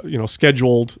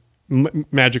scheduled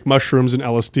magic mushrooms and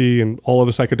LSD and all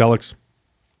other psychedelics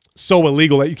so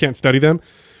illegal that you can't study them.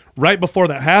 Right before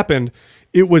that happened,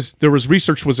 there was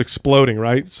research was exploding,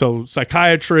 right? So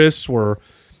psychiatrists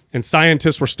and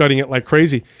scientists were studying it like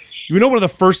crazy. You know, one of the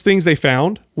first things they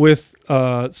found with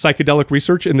psychedelic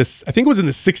research I think it was in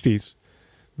the 60s,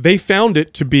 they found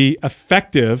it to be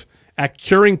effective at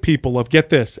curing people of, get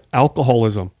this,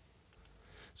 alcoholism.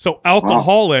 So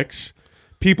alcoholics,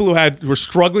 people who were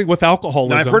struggling with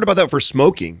alcoholism. Now, I've heard about that for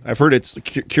smoking. I've heard it's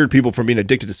cured people from being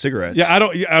addicted to cigarettes. Yeah, I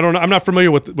don't know. I'm not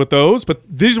familiar with those, but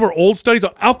these were old studies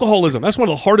on alcoholism. That's one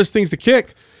of the hardest things to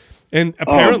kick. And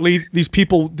apparently these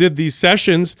people did these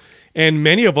sessions and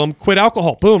many of them quit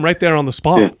alcohol. Boom, right there on the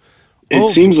spot. Yeah. It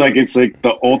seems like it's like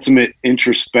the ultimate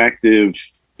introspective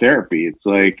therapy. It's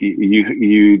like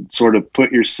you sort of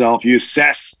you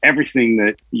assess everything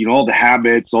that, all the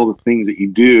habits, all the things that you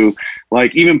do.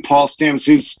 Like even Paul Stamps,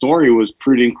 his story was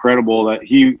pretty incredible that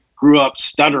he grew up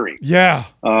stuttering. Yeah.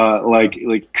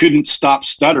 Like couldn't stop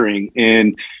stuttering.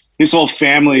 And his whole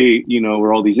family,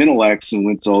 were all these intellects and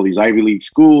went to all these Ivy League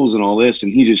schools and all this.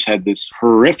 And he just had this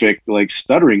horrific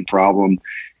stuttering problem.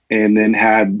 And then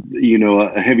had,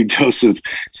 a heavy dose of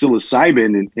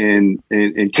psilocybin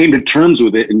and came to terms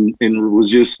with it and was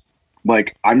just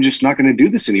like, I'm just not going to do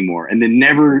this anymore. And then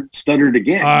never stuttered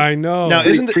again. I know. Now,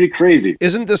 pretty crazy.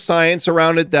 Isn't the science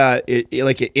around it that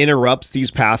it interrupts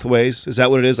these pathways? Is that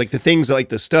what it is? Like the things like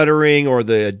the stuttering or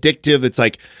the addictive, it's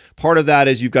like part of that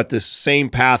is you've got this same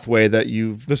pathway that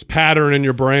this pattern in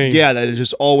your brain. Yeah, that is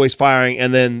just always firing.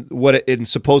 And then it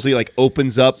supposedly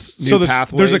opens up new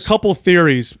pathways. There's a couple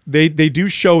theories. They do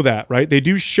show that, right? They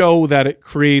do show that it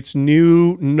creates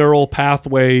new neural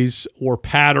pathways or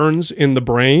patterns in the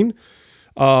brain.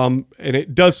 And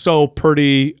it does so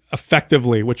pretty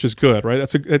effectively, which is good, right?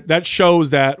 That shows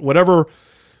that whatever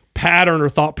pattern or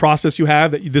thought process you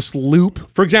have, that this loop,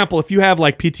 for example, if you have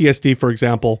PTSD, for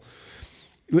example,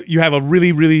 you have a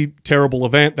really, really terrible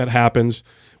event that happens.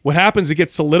 What happens, it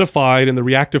gets solidified in the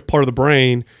reactive part of the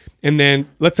brain. And then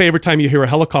let's say every time you hear a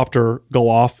helicopter go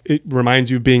off, it reminds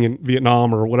you of being in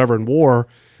Vietnam or whatever in war.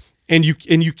 And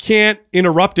you can't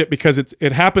interrupt it because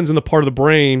it happens in the part of the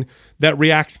brain that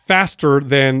reacts faster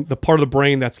than the part of the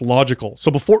brain that's logical.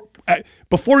 So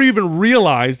before you even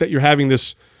realize that you're having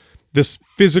this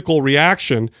physical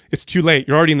reaction, it's too late.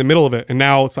 You're already in the middle of it. And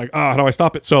now it's like, how do I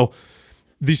stop it? So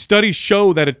these studies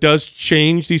show that it does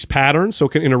change these patterns, so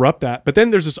it can interrupt that. But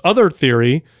then there's this other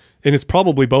theory, and it's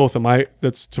probably both in my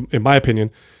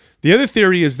opinion. The other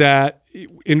theory is that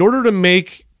in order to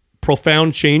make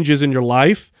profound changes in your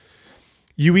life,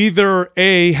 you either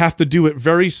have to do it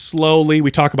very slowly. We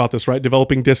talk about this, right?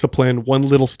 Developing discipline, one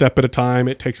little step at a time.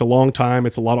 It takes a long time.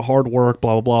 It's a lot of hard work,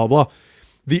 blah, blah, blah, blah.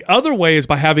 The other way is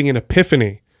by having an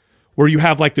epiphany where you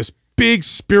have this big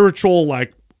spiritual,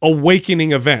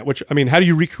 awakening event, which, I mean, how do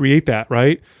you recreate that,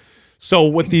 right? So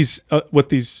what these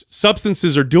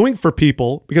substances are doing for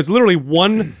people, because literally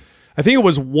I think it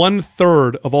was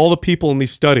 1/3 of all the people in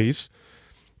these studies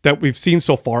that we've seen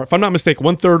so far, if I'm not mistaken,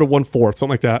 1/3 or 1/4, something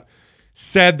like that,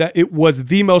 said that it was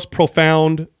the most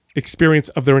profound experience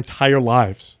of their entire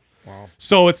lives. Wow.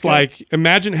 So it's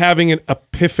imagine having an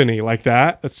epiphany like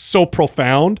that. That's so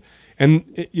profound. And,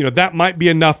 that might be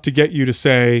enough to get you to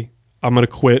say, I'm going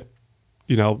to quit,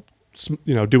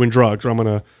 doing drugs, or I'm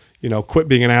going to, quit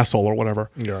being an asshole or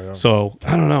whatever. Yeah. So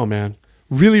I don't know, man.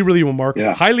 Really, really remarkable.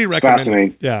 Yeah, highly recommend.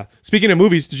 Fascinating. Yeah. Speaking of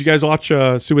movies, did you guys watch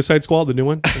Suicide Squad, the new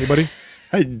one? Anybody?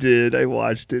 I did. I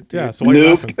watched it. Dude. Yeah. So why are you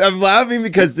laughing? I'm laughing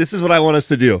because this is what I want us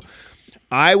to do.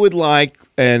 I would like,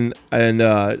 because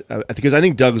I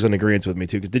think Doug was in agreement with me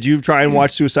too. Did you try and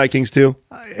watch Suicide Kings too?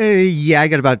 Yeah, I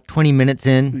got about 20 minutes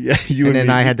in. Yeah, and then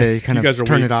I had to kind of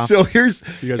turn it off. So here's,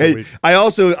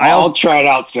 I'll try it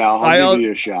out, Sal. I'll give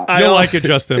you a shot. You'll like it,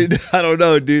 Justin. I don't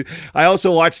know, dude. I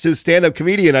also watched his stand-up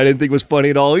comedian. I didn't think was funny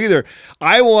at all either.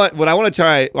 I want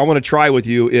to try with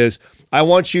you is I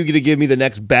want you to give me the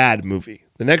next bad movie.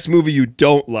 The next movie you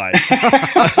don't like.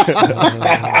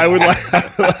 I want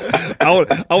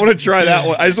to try that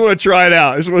one. I just want to try it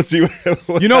out. I just want to see what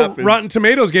happens. Rotten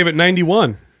Tomatoes gave it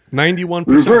 91. 91%.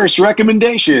 Reverse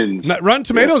recommendations. Rotten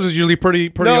Tomatoes is usually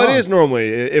pretty No, on. it is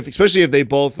normally. Especially if they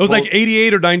both. It was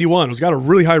 88 or 91. It's got a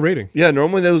really high rating. Yeah,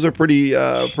 normally those are pretty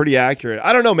accurate.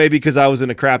 I don't know, maybe because I was in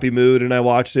a crappy mood and I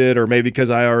watched it, or maybe because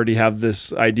I already have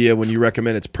this idea when you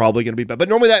recommend it's probably going to be bad. But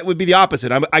normally that would be the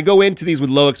opposite. I go into these with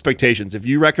low expectations. If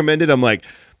you recommend it, I'm like,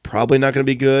 probably not going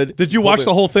to be good. Did you watch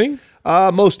the whole thing?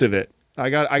 Most of it.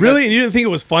 Really? And you didn't think it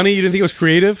was funny? You didn't think it was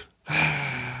creative?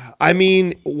 I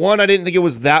mean, one, I didn't think it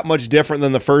was that much different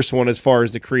than the first one as far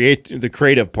as the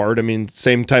creative part. I mean,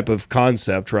 same type of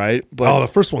concept, right? But the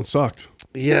first one sucked.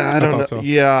 Yeah, I don't know. So.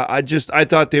 Yeah, I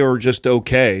thought they were just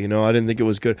okay. You know, I didn't think it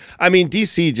was good. I mean,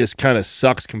 DC just kind of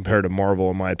sucks compared to Marvel,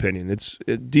 in my opinion.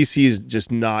 DC is just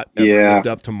not lived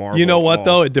up to Marvel. You know what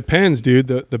though? It depends, dude.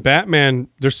 The Batman.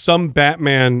 There's some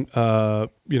Batman,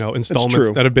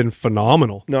 installments that have been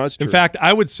phenomenal. No, that's true. In fact,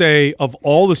 I would say of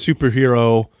all the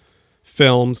superhero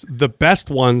films, the best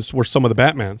ones were some of the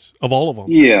Batmans of all of them.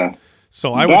 Yeah.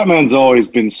 So Batman's always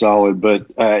been solid, but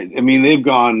I mean, they've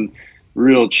gone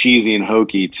real cheesy and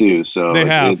hokey too. So they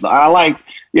have. I like.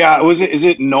 Yeah. Is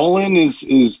it Nolan?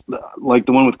 Is like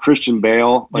the one with Christian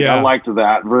Bale? Like I liked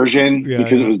that version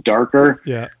because it was darker.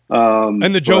 Yeah.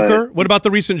 And the Joker. What about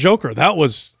the recent Joker? That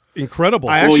was incredible.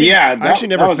 I actually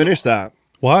never finished that.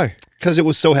 Why? Because it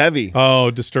was so heavy.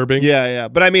 Oh, disturbing. Yeah.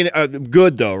 But I mean,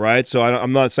 good though, right? So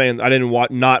I'm not saying I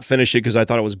didn't not finish it because I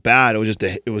thought it was bad. It was just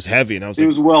it was heavy, and I was like, it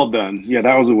was well done. Yeah,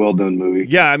 that was a well done movie.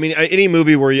 Yeah, I mean, any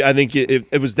movie where I think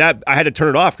it was that I had to turn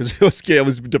it off because it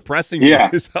was depressing. Yeah,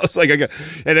 I was like, I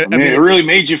mean, it really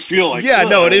made you feel like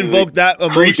it invoked that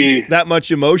emotion, that much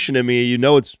emotion in me. You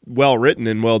know, it's well written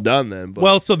and well done. Then, but.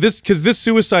 Well, so this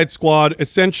Suicide Squad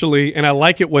essentially, and I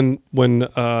like it when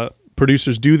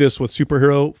producers do this with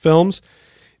superhero films.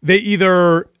 They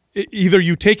either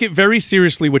you take it very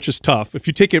seriously, which is tough. If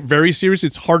you take it very seriously,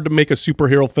 it's hard to make a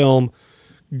superhero film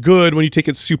good when you take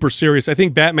it super serious. I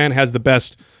think Batman has the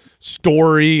best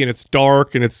story, and it's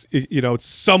dark, and it's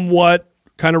somewhat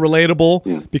kind of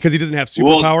relatable because he doesn't have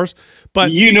superpowers.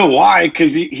 But you know why?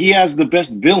 Because he has the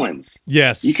best villains.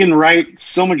 Yes. You can write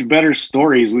so much better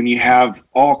stories when you have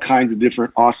all kinds of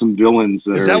different awesome villains.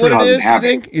 Is that what it is, you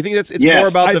think? You think it's more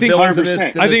about the villains than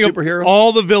the superhero? Of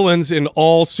all the villains in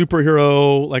all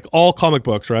superhero, like all comic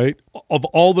books, right? Of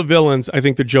all the villains, I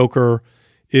think the Joker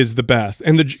is the best.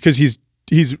 And because he's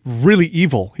really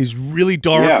evil. He's really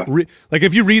dark. Yeah. Like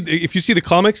if you see the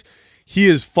comics, he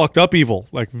is fucked up evil,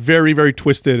 like very, very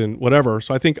twisted and whatever.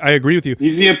 So I think I agree with you.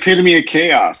 He's the epitome of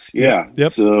chaos. Yeah.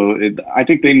 Yep. So I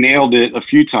think they nailed it a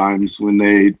few times when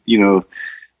they,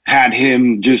 had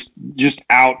him just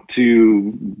out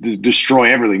to destroy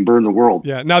everything, burn the world.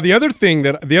 Yeah. Now the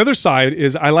other side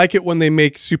is I like it when they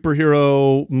make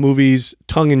superhero movies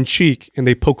tongue in cheek and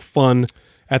they poke fun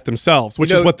at themselves,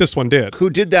 which is what this one did. Who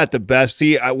did that the best?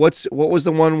 See, what was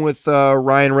the one with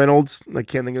Ryan Reynolds? I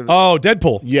can't think of it. Oh,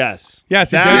 Deadpool. Yes. Yeah,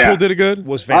 Deadpool did it good.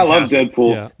 Was fantastic. I love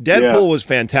Deadpool. Yeah. Deadpool was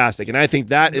fantastic, and I think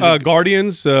that is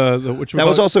Guardians. Which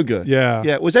was also good. Yeah.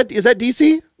 Yeah. Is that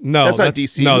DC? No, that's not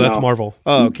DC. No, that's Marvel.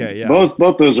 Oh, okay. Yeah.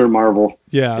 Both those are Marvel.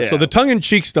 Yeah. So the tongue in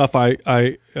cheek stuff, I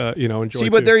enjoy. See,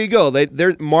 but there you go.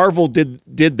 Marvel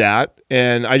did that,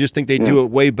 and I just think they do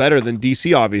it way better than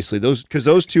DC. Obviously,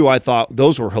 those two, I thought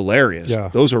those were hilarious. Yeah.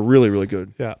 Those are really, really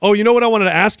good. Yeah. Oh, you know what I wanted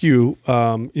to ask you?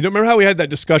 Remember how we had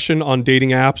that discussion on dating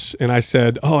apps, and I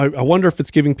said, I wonder if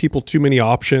it's giving people too many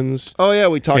options. Oh yeah,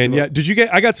 we talked. And about did you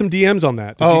get? I got some DMs on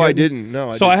that. I didn't.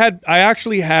 No. I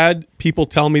actually had people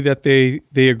tell me that they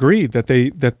agreed that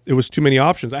it was too many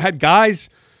options. I had guys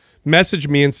message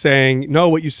me and saying, no,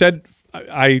 what you said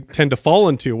I tend to fall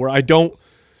into, where I don't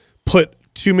put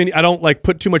too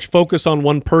much focus on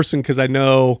one person because I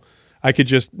know I could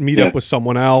just meet up with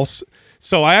someone else.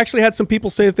 So I actually had some people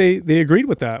say that they agreed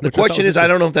with that. The question is, I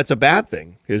don't know if that's a bad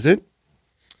thing. Is it?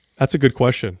 That's a good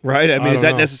question. Right? I mean, is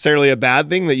that necessarily a bad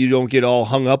thing that you don't get all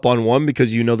hung up on one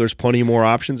because there's plenty more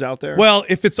options out there? Well,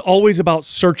 if it's always about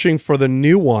searching for the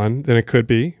new one, then it could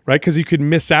be, right? Because you could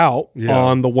miss out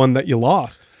on the one that you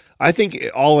lost. I think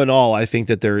all in all, I think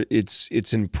that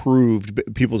it's improved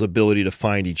people's ability to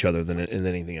find each other than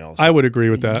anything else. I would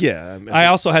agree with that. Yeah. I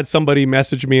also had somebody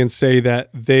message me and say that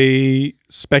they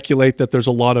speculate that there's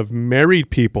a lot of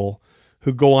married people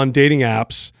who go on dating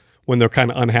apps when they're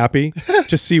kind of unhappy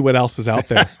to see what else is out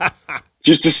there.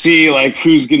 Just to see like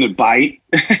who's gonna bite.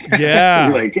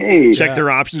 Yeah. Like, hey, check their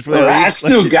options for that. I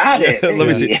still got it. Let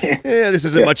me see. Yeah, this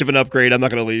isn't much of an upgrade. I'm not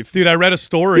gonna leave. Dude, I read a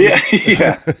story.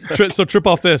 Yeah. So trip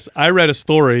off this. I read a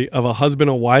story of a husband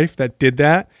and wife that did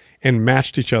that and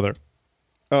matched each other.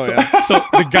 Oh yeah. So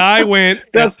the guy went.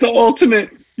 That's the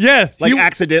ultimate. Yeah.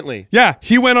 Accidentally. Yeah.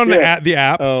 He went on the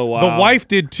app. Oh wow. The wife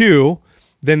did too.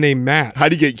 Then they match. How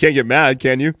do you can't get mad,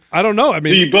 can you? I don't know. I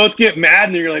mean, so you both get mad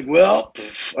and you're like, well,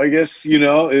 I guess,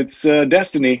 it's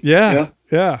destiny. Yeah.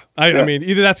 I mean,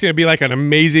 either that's going to be like an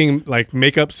amazing like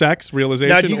makeup sex realization.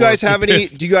 Now, do you guys have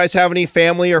any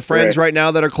family or friends right now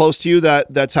that are close to you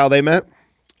that's how they met?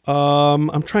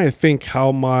 I'm trying to think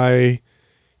how my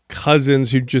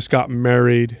cousins who just got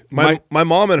married. My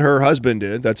mom and her husband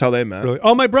did. That's how they met. Really?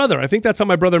 Oh, my brother. I think that's how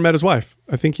my brother met his wife.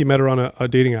 I think he met her on a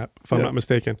dating app, if I'm not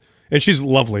mistaken. And she's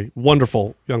lovely,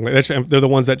 wonderful young lady. They're the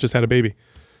ones that just had a baby.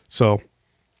 So,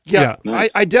 yeah.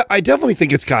 Nice. I definitely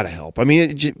think it's got to help. I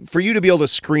mean, for you to be able to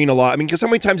screen a lot. I mean, because how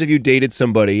many times have you dated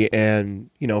somebody and,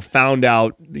 you know, found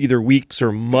out either weeks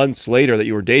or months later that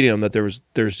you were dating them that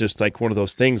there's just like one of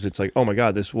those things. It's like, oh my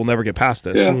God, we'll never get past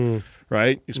this. Yeah.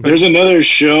 Right? There's another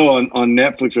show on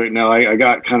Netflix right now I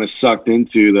got kind of sucked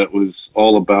into that was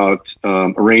all about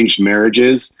arranged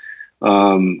marriages,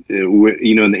 in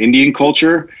the Indian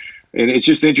culture. And it's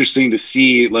just interesting to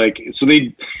see, like, so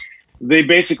they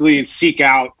basically seek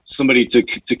out somebody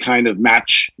to kind of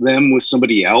match them with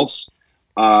somebody else.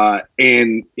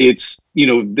 And it's,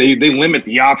 they limit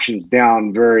the options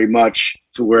down very much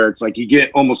to where it's like you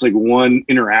get almost like one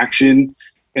interaction.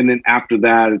 And then after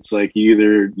that, it's like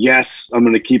either, yes, I'm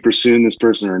going to keep pursuing this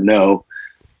person, or no.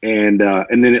 And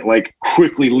then it like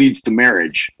quickly leads to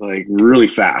marriage, like really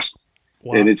fast.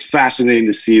 Wow. And it's fascinating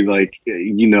to see, like,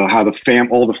 how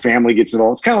all the family gets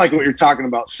involved. It's kind of like what you're talking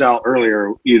about, Sal,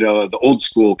 earlier, the old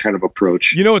school kind of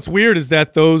approach. What's weird is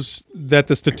that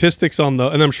the statistics on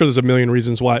and I'm sure there's a million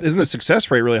reasons why. Isn't the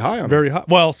success rate really high on Very high.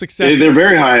 Well, success. They're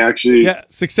very high, actually. Yeah,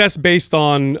 success based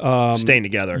on staying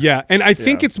together. Yeah, and I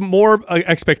think it's more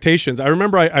expectations. I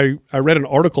remember I read an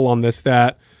article on this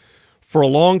that for a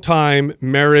long time,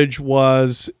 marriage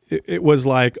was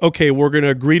like, okay, we're going to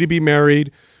agree to be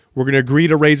married. We're going to agree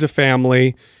to raise a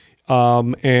family,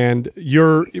 and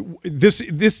you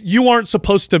aren't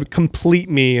supposed to complete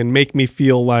me and make me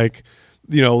feel like,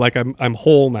 like I'm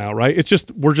whole now, right? It's just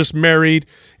we're just married,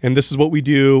 and this is what we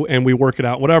do, and we work it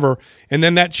out, whatever. And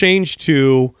then that changed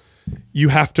to you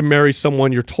have to marry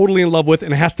someone you're totally in love with,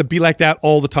 and it has to be like that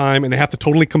all the time, and they have to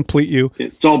totally complete you.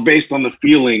 It's all based on the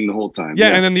feeling the whole time. Yeah,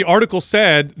 and then the article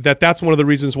said that that's one of the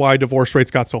reasons why divorce rates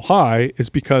got so high is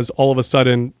because all of a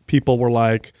sudden people were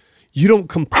like, you don't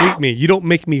complete me. You don't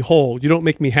make me whole. You don't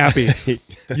make me happy.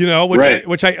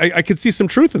 Which I could see some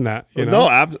truth in that. No,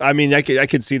 I mean, I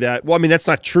could see that. Well, I mean, that's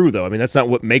not true though. I mean, that's not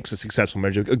what makes a successful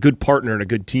marriage. A good partner and a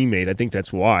good teammate. I think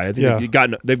that's why. I think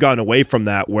they've gotten away from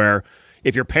that where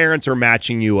if your parents are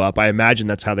matching you up, I imagine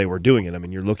that's how they were doing it. I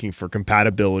mean, you're looking for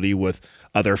compatibility with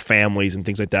other families and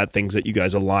things like that, things that you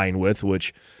guys align with,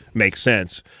 which makes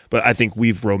sense. But I think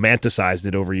we've romanticized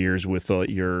it over years with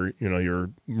your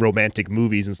romantic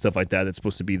movies and stuff like that. It's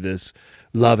supposed to be this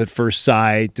love at first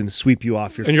sight and sweep you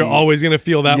off your feet. And you're always going to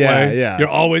feel that way. Yeah, you're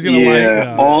always going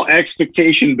to all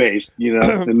expectation based,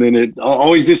 and then it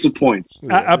always disappoints.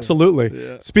 Absolutely.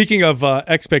 Yeah. Speaking of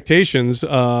expectations,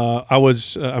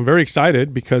 I'm very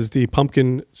excited because the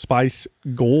pumpkin spice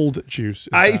gold juice is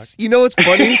back. It's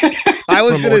funny. I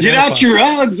was going to get out your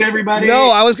Uggs, everybody.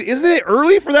 No, isn't it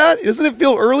early for that? Doesn't it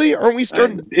feel early? Aren't we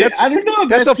starting? I don't know.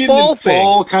 That's a fall thing.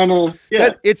 Fall kind of.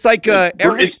 Yeah. It's like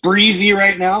it's breezy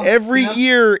right now. Every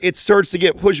year it starts to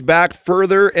get pushed back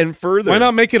further and further. Why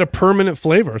not make it a permanent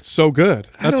flavor? It's so good.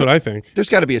 That's what I think. There's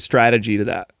got to be a strategy to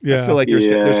that. Yeah. I feel like there's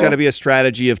got to be a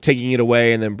stragy of taking it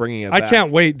away and then bringing it back. I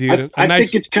can't wait, dude. I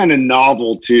think it's kind of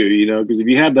novel too, because if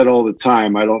you had that all the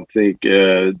time, I don't think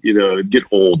it'd get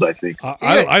old. I think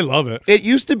I love it. It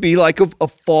used to be like a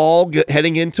fall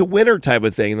heading into winter type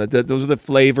of thing. Those are the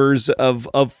flavors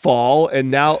of fall,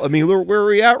 and now I mean, where are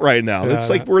we at right now? It's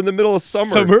like we're in the middle of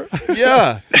summer.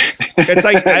 Yeah. It's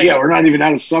like we're not even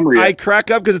out of summer yet. I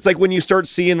crack up because it's like when you start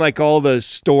seeing like all the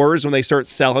stores when they start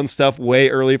selling stuff way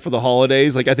early for the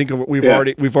holidays. Like I think we've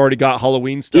already got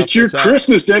Halloween stuff. Get your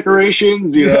Christmas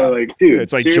decorations, like dude.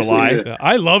 It's like July. Yeah.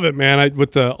 I love it, man.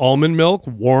 With the almond milk,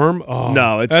 warm. Oh,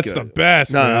 no, that's good. The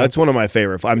best. No, it's one of my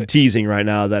favorite. I'm teasing right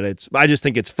now that I just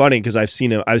think it's funny because I've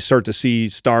seen it. I start to see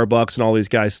Starbucks and all these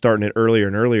guys starting it earlier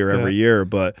and earlier every year,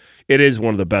 but it is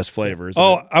one of the best flavors.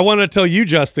 Oh, I want to tell you,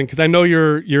 Justin, because I know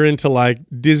you're into like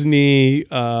Disney,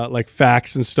 like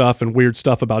facts and stuff and weird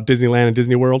stuff about Disneyland and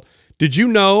Disney World. Did you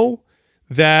know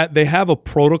that they have a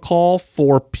protocol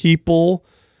for people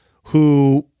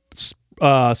who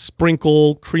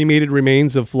sprinkle cremated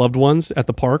remains of loved ones at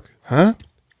the park? Huh?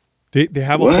 They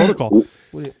have a protocol.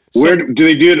 Where do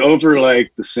they do it over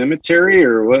like the cemetery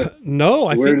or what? No,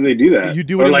 where do they do that? You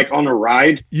do it like on a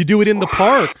ride. You do it in the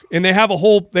park, and they have a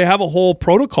whole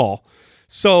protocol.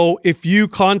 So if you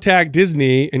contact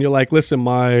Disney and you're like, listen,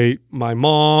 my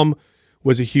mom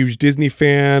was a huge Disney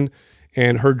fan,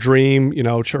 and her dream,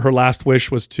 her last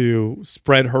wish was to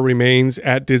spread her remains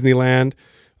at Disneyland.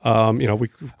 I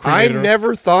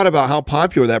never thought about how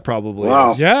popular that probably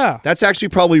is. Yeah. That's actually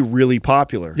probably really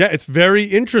popular. Yeah, it's very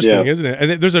interesting, isn't it?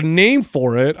 And there's a name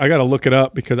for it. I got to look it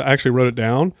up because I actually wrote it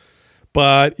down.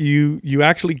 but you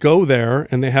actually go there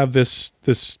and they have this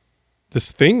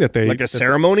thing that they like a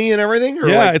ceremony and everything. Or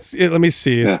yeah, like, let me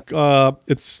see.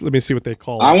 It's let me see what they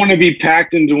call it. I want to be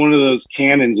packed into one of those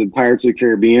cannons in Pirates of the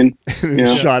Caribbean.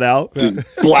 shot out.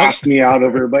 Blast me out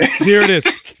of everybody. Here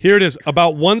it is.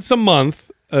 About once a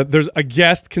month, there's a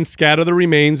guest can scatter the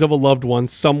remains of a loved one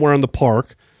somewhere in the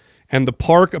park, and the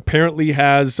park apparently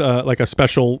has like a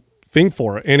special thing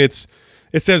for it. And it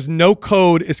says no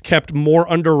code is kept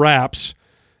more under wraps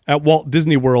at Walt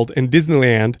Disney World and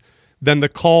Disneyland than the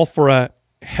call for a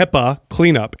HEPA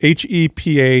cleanup,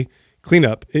 HEPA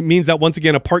cleanup. It means that once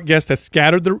again, a park guest has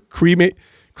scattered the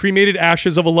cremated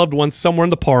ashes of a loved one somewhere in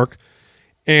the park,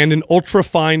 and an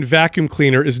ultra-fine vacuum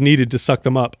cleaner is needed to suck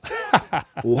them up.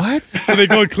 What? So they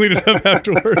go and clean it up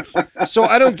afterwards. So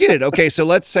I don't get it. Okay, so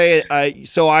let's say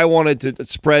I wanted to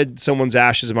spread someone's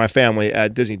ashes in my family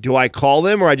at Disney. Do I call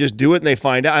them or I just do it and they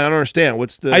find out? I don't understand.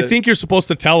 What's the? I think you're supposed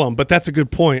to tell them, but that's a good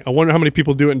point. I wonder how many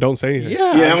people do it and don't say anything.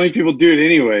 Yeah, how many people do it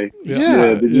anyway?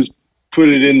 Yeah. They just put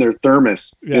it in their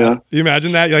thermos. Yeah. You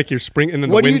imagine that? Like you're spring and then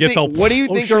the wind gets all. What do you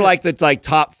think are like the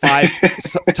top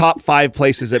five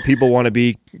places that people want to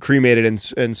be cremated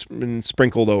and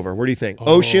sprinkled over? Where do you think?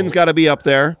 Ocean's got to be up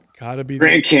there. Gotta be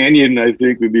Grand Canyon, I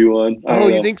think, would be one. Oh,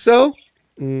 you think so?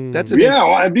 That's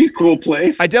it'd be a cool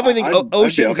place. I definitely think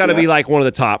Ocean's got to be like one of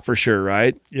the top for sure,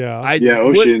 right? Yeah.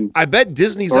 Ocean. I bet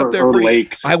Disney's up there. Or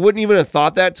lakes. I wouldn't even have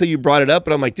thought that till you brought it up,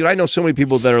 but I'm like, dude, I know so many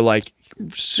people that are like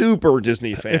super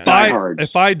Disney fans.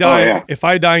 If I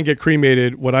die and get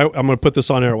cremated, I'm going to put this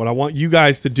on air. What I want you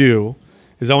guys to do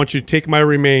is I want you to take my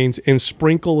remains and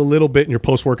sprinkle a little bit in your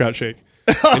post-workout shake.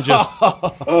 And just,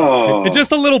 and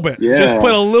just a little bit. Yeah. Just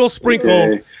put a little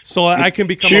sprinkle so I can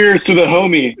become. Cheers to the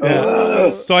homie.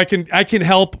 So I can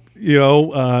help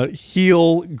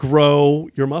heal, grow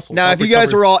your muscles. Now,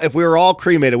 if we were all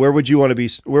cremated, where would you want to be?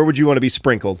 Where would you want to be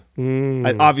sprinkled?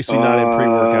 Obviously not in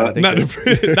pre-workout. I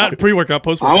think not pre-workout,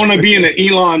 post-workout. I want to be in an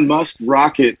Elon Musk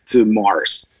rocket to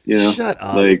Mars. Shut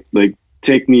up. Like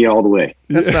take me all the way.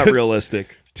 That's not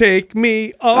realistic. Take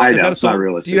me up. I know it's not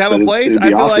realistic. Do you have a place? I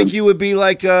feel like you would be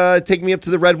like, take me up to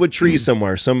the redwood trees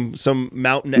somewhere, some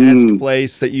mountain-esque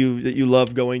place that you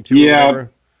love going to. Yeah, or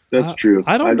whatever. That's true.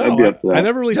 I don't know. I'd be up to that. I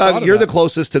never really. Doug, thought you're of the that.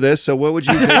 closest to this, so what would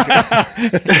you think?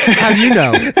 How do you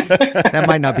know? That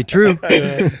might not be true.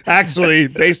 Actually,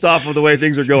 based off of the way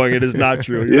things are going, it is not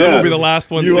true. You'll be the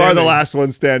last one. You are the last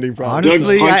one standing. Probably.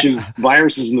 Honestly, Doug punches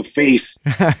viruses in the face.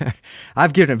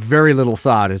 I've given it very little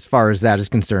thought as far as that is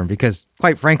concerned because,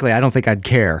 quite frankly, I don't think I'd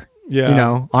care.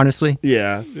 Yeah. Honestly.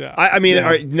 Yeah. I mean,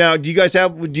 now, do you guys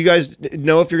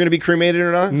know if you're going to be cremated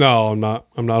or not? No, I'm not.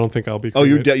 I don't think I'll be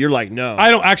cremated. Oh, you're like, no. I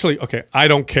don't actually. Okay, I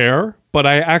don't care. But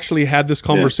I actually had this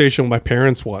conversation with my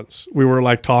parents once. We were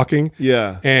like talking.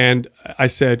 Yeah. And I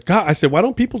said, why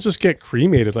don't people just get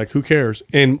cremated? Like, who cares?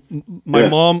 And my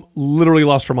mom literally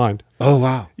lost her mind. Oh,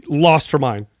 wow. Lost her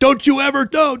mind. Don't you ever?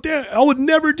 No, Dad, I would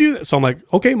never do that. So I'm like,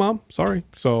 okay, Mom, sorry.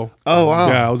 So. Oh, wow.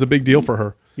 Yeah, it was a big deal for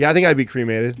her. Yeah, I think I'd be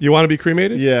cremated. You want to be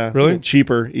cremated? Yeah. Really?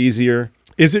 Cheaper, easier.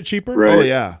 Is it cheaper? Right. Oh,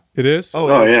 yeah. It is?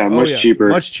 Oh, yeah. Much cheaper.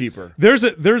 Much cheaper. There's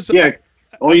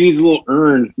all you need is a little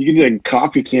urn. You can do a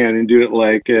coffee can and do it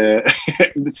like.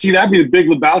 See, that'd be the Big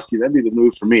Lebowski. That'd be the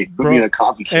move for me. Put me in a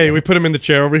coffee can. Hey, we put him in the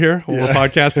chair over here when we're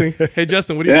podcasting. Hey,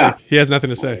 Justin, what do you think? He has nothing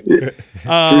to say.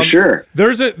 For sure.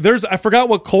 There's I forgot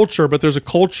what culture, but there's a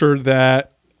culture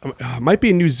that might be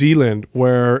in New Zealand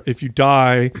where if you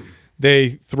die, they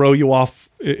throw you off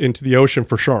into the ocean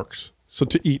for sharks, so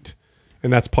to eat,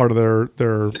 and that's part of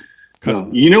their.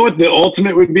 You know what the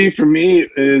ultimate would be for me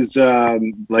is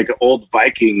like an old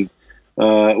Viking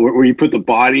where you put the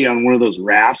body on one of those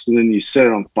rafts and then you set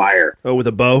it on fire. Oh, with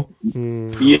a bow?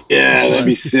 Yeah, that'd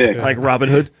be sick. Like Robin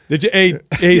Hood? Did you?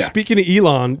 Hey, speaking of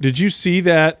Elon, did you see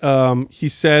that he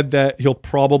said that he'll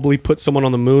probably put someone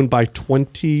on the moon by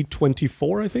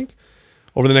 2024, I think?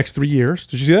 Over the next 3 years.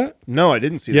 Did you see that? No, I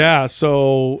didn't see that. Yeah,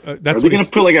 so that's Are they going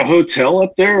to put like a hotel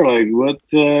up there? Like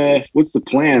what's the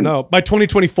plan? No, by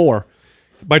 2024.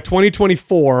 By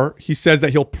 2024, he says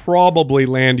that he'll probably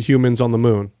land humans on the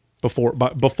moon before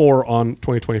on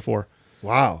 2024.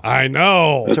 Wow. I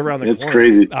know. That's around the corner. It's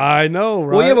crazy. I know,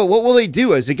 right? Well, yeah, but what will they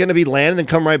do? Is it going to be land and then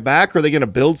come right back? Or are they going to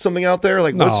build something out there?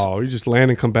 Like, no, you just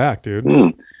land and come back, dude.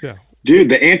 Yeah. Dude,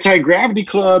 the Anti-Gravity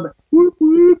Club. Whoop,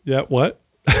 whoop. Yeah, what?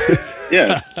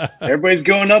 Yeah, everybody's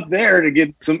going up there to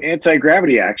get some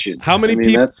anti-gravity action. How many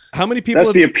people? That's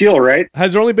the appeal, right?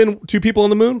 Has there only been 2 people on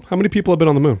the moon? How many people have been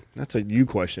on the moon? That's a you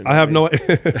question. I have no.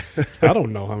 I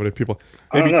don't know how many people.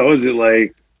 I don't know. Is it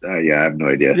like Yeah, I have no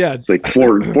idea. Yeah. It's like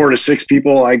four to six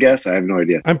people, I guess. I have no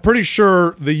idea. I'm pretty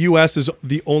sure the U.S. is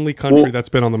the only country that's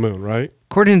been on the moon, right?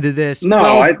 According to this, No,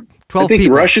 12, I 12 think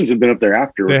people. the Russians have been up there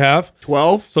after. They have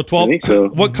 12? So 12. I think so.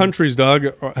 What countries, Doug,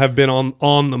 have been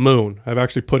on the moon? Have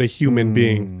actually put a human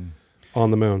being on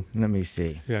the moon? Let me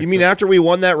see. Yeah, You mean after we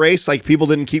won that race, like people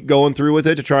didn't keep going through with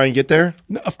it to try and get there?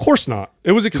 No, of course not.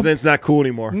 It was a Because then it's not cool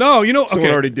anymore. no. You know, Someone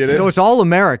okay. already did it. So it's all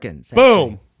Americans.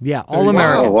 Boom. Yeah, all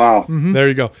Americans. Oh, wow. There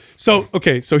you go. So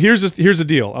okay, so here's the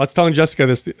deal. I was telling Jessica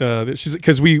this. She's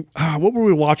because what were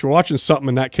we watching? We're watching something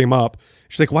and that came up.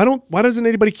 She's like, why doesn't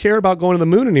anybody care about going to the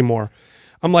moon anymore?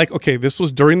 I'm like, okay, this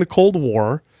was during the Cold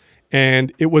War,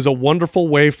 and it was a wonderful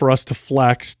way for us to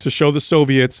flex to show the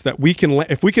Soviets that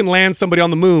if we can land somebody on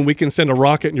the moon, we can send a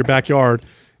rocket in your backyard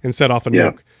and set off a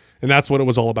nuke. And that's what it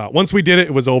was all about. Once we did it,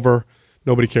 it was over.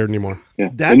 Nobody cared anymore. Yeah.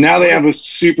 And now they have a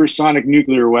supersonic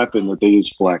nuclear weapon that they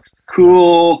just flexed.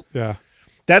 Cool. Yeah.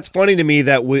 That's funny to me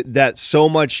that so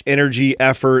much energy,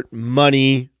 effort,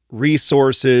 money,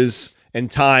 resources, and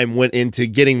time went into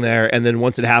getting there, and then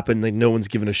once it happened, like no one's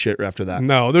giving a shit after that.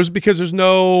 No, because there's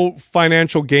no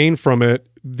financial gain from it.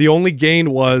 The only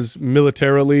gain was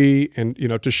militarily and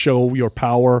to show your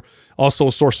power, also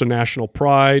a source of national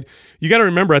pride. You got to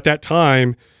remember at that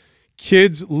time,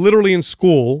 kids literally in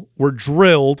school were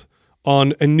drilled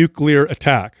on a nuclear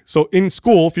attack. So in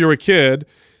school, if you're a kid,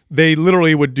 they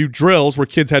literally would do drills where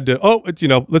kids had to,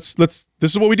 let's this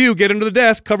is what we do, get into the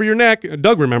desk, cover your neck.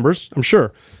 Doug remembers, I'm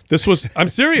sure. I'm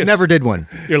serious. Never did one.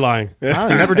 You're lying. I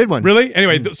never did one. Really?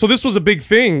 Anyway, so this was a big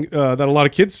thing that a lot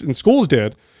of kids in schools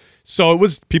did. So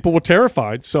people were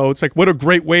terrified. So it's like, what a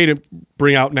great way to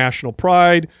bring out national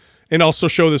pride and also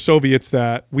show the Soviets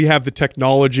that we have the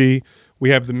technology,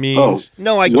 we have the means.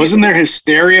 No, wasn't there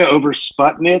hysteria over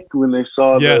Sputnik when they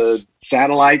saw the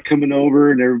satellite coming over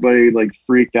and everybody like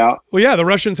freaked out? Well, yeah, the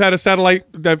Russians had a satellite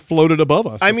that floated above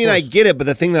us. I mean, I get it, but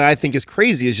the thing that I think is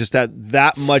crazy is just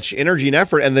that much energy and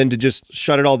effort, and then to just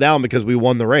shut it all down because we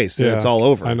won the race and it's all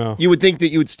over. I know. You would think that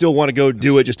you would still want to go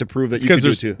do it just to prove that you could do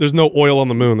it too. There's no oil on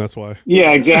the moon, that's why.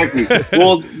 Yeah, exactly.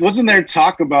 Well, wasn't there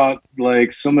talk about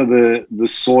like some of the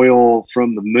soil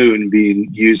from the moon being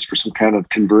used for some kind of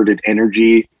converted energy?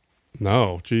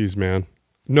 No, geez, man.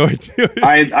 No idea.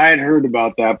 I had heard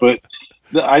about that, but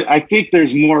I think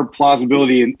there's more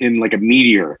plausibility in like a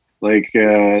meteor. Like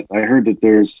I heard that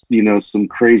there's some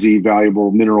crazy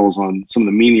valuable minerals on some of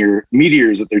the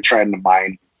meteors that they're trying to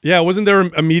mine. Yeah, wasn't there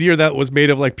a meteor that was made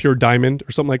of like pure diamond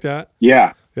or something like that?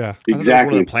 Yeah. Yeah. Exactly. It was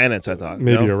one of the planets, I thought.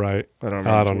 Maybe you're right. I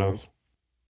don't know.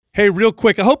 Hey, real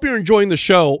quick, I hope you're enjoying the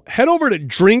show. Head over to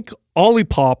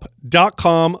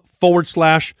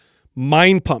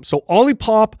drinkolipop.com/mind pump. So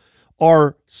Olipop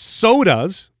are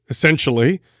sodas,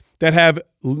 essentially, that have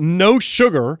no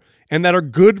sugar and that are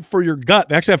good for your gut.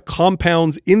 They actually have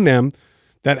compounds in them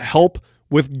that help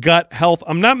with gut health.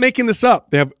 I'm not making this up.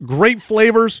 They have great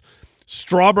flavors: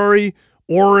 strawberry,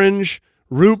 orange,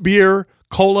 root beer,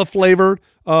 cola flavored,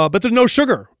 but there's no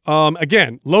sugar.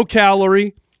 Again, low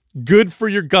calorie, good for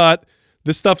your gut.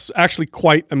 This stuff's actually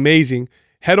quite amazing.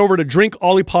 Head over to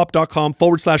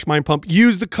drinkolipop.com/mind pump.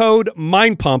 Use the code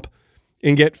mind pump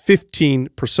and get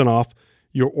 15% off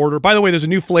your order. By the way, there's a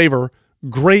new flavor,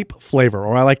 grape flavor,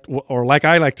 or like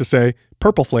I like to say,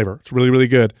 purple flavor. It's really, really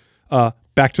good.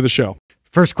 Back to the show.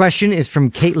 First question is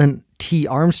from Caitlin T.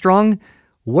 Armstrong.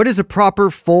 What is a proper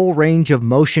full range of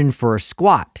motion for a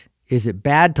squat? Is it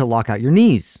bad to lock out your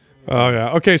knees? Oh,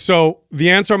 yeah. Okay, so the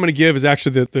answer I'm going to give is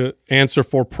actually the answer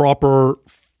for proper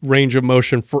range of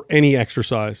motion for any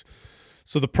exercise.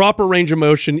 So the proper range of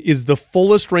motion is the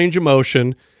fullest range of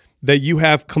motion that you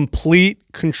have complete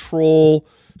control,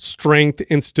 strength,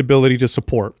 and stability to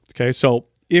support. Okay, so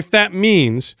if that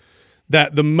means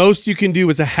that the most you can do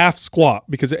is a half squat,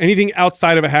 because anything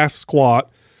outside of a half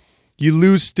squat, you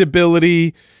lose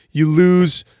stability, you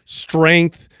lose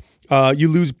strength, you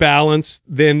lose balance,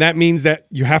 then that means that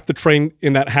you have to train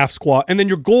in that half squat. And then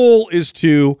your goal is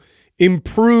to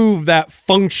improve that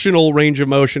functional range of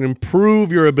motion,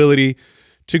 improve your ability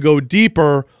to go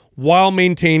deeper while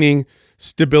maintaining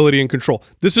stability and control.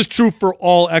 This is true for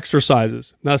all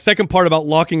exercises. Now, the second part about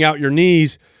locking out your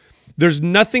knees, there's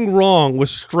nothing wrong with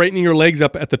straightening your legs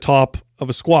up at the top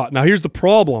of a squat. Now, here's the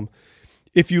problem.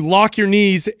 If you lock your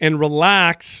knees and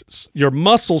relax your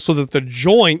muscles so that the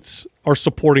joints are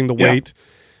supporting the weight,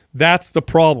 that's the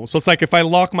problem. So it's like if I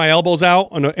lock my elbows out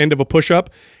on the end of a push-up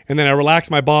and then I relax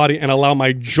my body and allow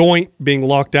my joint being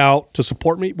locked out to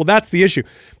support me, well, that's the issue.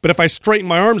 But if I straighten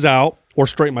my arms out or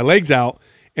straighten my legs out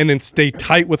and then stay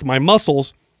tight with my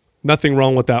muscles, Nothing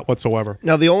wrong with that whatsoever.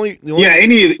 Now, the only yeah,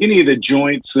 any of the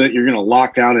joints that you're going to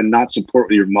lock out and not support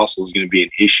with your muscles is going to be an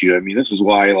issue. I mean, this is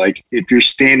why, like, if you're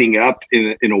standing up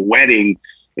in a wedding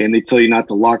and they tell you not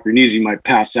to lock your knees, you might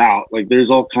pass out. Like,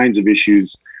 there's all kinds of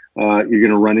issues you're going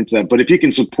to run into that. But if you can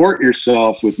support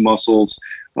yourself with muscles,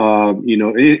 you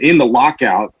know, in the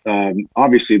lockout,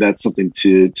 obviously that's something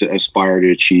to aspire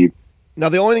to achieve. Now,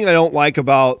 the only thing I don't like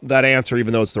about that answer,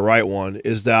 even though it's the right one,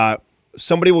 is that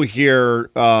somebody will hear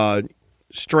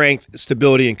strength,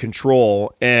 stability, and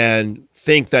control and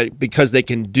think that because they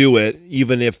can do it,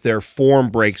 even if their form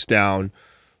breaks down,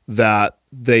 that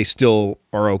they still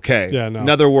are okay. Yeah, no. In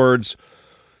other words,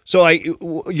 so like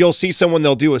you'll see someone,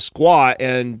 they'll do a squat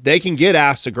and they can get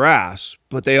ass to grass,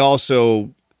 but they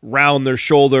also round their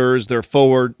shoulders, their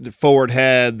forward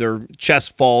head, their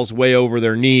chest falls way over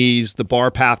their knees. The bar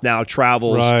path now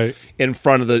travels in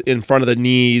front of the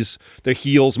knees. The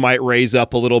heels might raise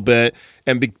up a little bit,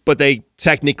 but they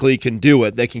technically can do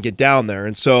it. They can get down there,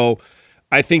 and so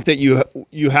I think that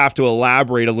you have to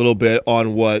elaborate a little bit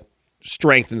on what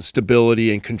strength and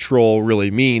stability and control really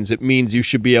means. It means you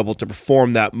should be able to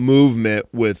perform that movement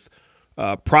with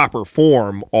proper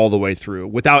form all the way through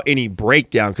without any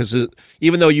breakdown, because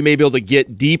even though you may be able to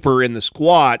get deeper in the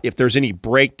squat, if there's any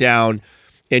breakdown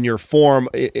in your form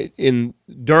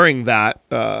during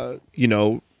that you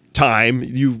know, time,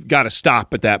 you've got to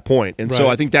stop at that point. And so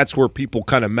I think that's where people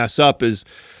kind of mess up, is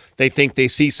they think they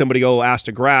see somebody go ass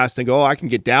to grass and go, oh, I can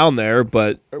get down there,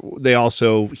 but they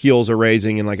also, heels are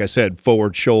raising, and like I said,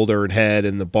 forward shoulder and head,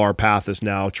 and the bar path is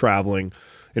now traveling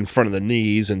in front of the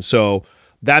knees. And so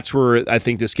that's where I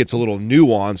think this gets a little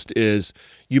nuanced, is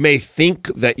you may think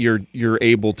that you're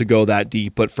able to go that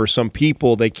deep, but for some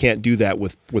people, they can't do that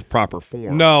with proper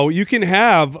form. No, you can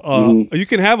have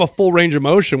a full range of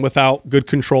motion without good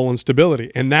control and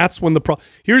stability. And that's when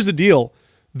here's the deal.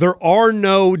 There are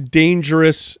no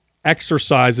dangerous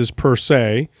exercises per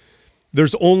se.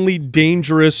 There's only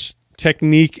dangerous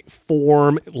technique,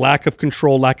 form, lack of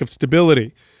control, lack of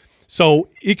stability. So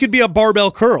it could be a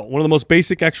barbell curl, one of the most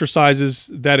basic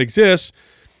exercises that exists.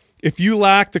 If you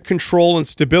lack the control and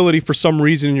stability for some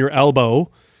reason in your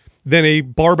elbow, then a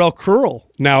barbell curl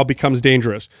now becomes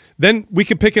dangerous. Then we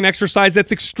could pick an exercise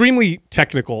that's extremely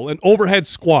technical, an overhead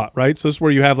squat, right? So this is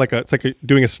where you have it's like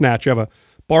doing a snatch. You have a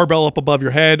barbell up above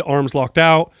your head, arms locked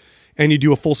out, and you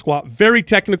do a full squat. Very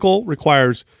technical,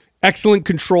 requires excellent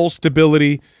control,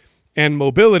 stability, and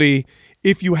mobility.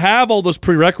 If you have all those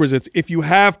prerequisites, if you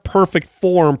have perfect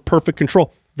form, perfect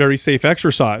control, very safe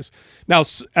exercise. Now,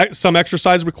 some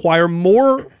exercises require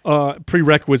more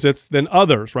prerequisites than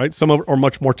others, right? Some are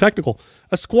much more technical.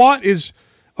 A squat is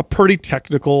a pretty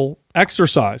technical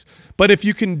exercise. But if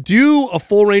you can do a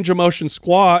full range of motion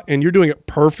squat and you're doing it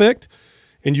perfect,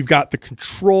 and you've got the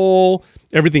control,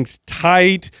 everything's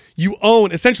tight,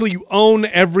 essentially you own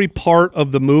every part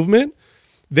of the movement,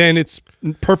 then it's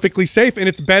perfectly safe, and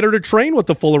it's better to train with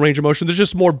the full range of motion. There's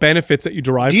just more benefits that you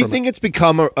derive from it. Do you think it's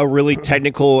become a really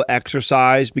technical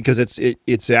exercise because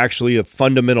it's actually a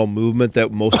fundamental movement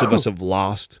that most of us have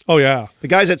lost? Oh, yeah. The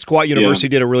guys at Squat University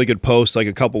did a really good post like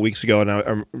a couple weeks ago, and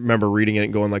I remember reading it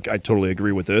and going like, I totally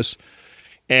agree with this.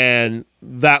 And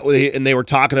they were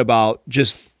talking about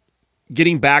just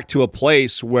getting back to a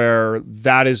place where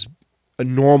that is a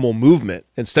normal movement.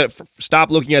 Stop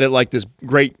looking at it like this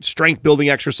great strength building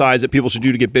exercise that people should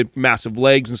do to get big, massive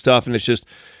legs and stuff. And it's just,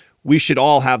 we should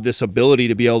all have this ability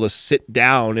to be able to sit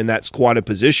down in that squatted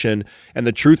position. And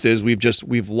the truth is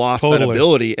we've lost that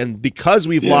ability. And because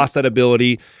we've lost that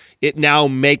ability, it now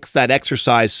makes that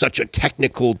exercise such a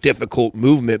technical, difficult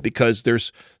movement because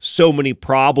there's so many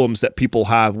problems that people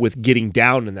have with getting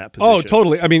down in that position. Oh,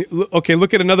 totally. I mean, okay,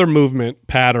 look at another movement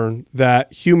pattern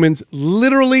that humans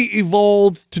literally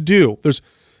evolved to do. There's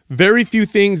very few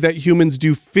things that humans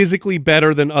do physically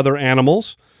better than other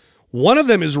animals. One of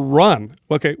them is run.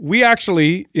 Okay, we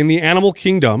actually, in the animal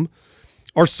kingdom,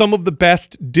 are some of the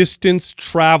best distance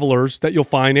travelers that you'll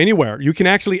find anywhere. You can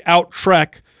actually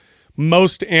out-trek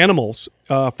most animals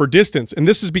for distance. And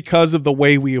this is because of the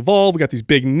way we evolve. We got these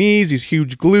big knees, these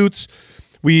huge glutes.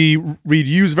 We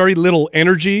use very little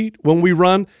energy when we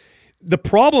run. The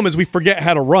problem is we forget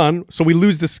how to run, so we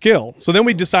lose the skill. So then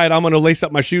we decide I'm going to lace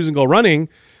up my shoes and go running.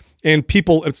 And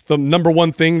it's the number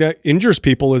one thing that injures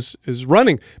people is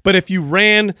running. But if you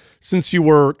ran since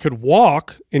you could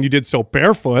walk and you did so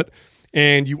barefoot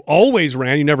and you always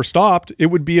ran, you never stopped, it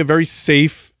would be a very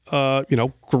safe,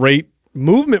 great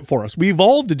movement for us. We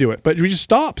evolved to do it, but we just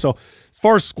stopped. So as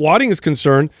far as squatting is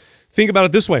concerned, think about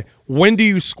it this way. When do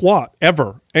you squat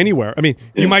ever, anywhere? I mean,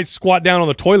 you might squat down on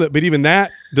the toilet, but even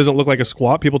that doesn't look like a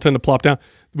squat. People tend to plop down.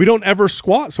 We don't ever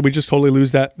squat, so we just totally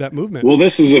lose that movement. Well,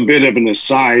 this is a bit of an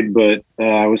aside, but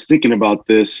I was thinking about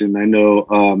this, and I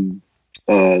know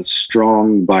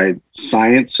Strong by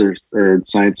Science or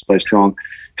Science by Strong,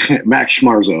 Max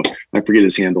Schmarzo, I forget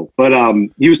his handle, but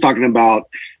he was talking about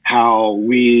how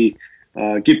we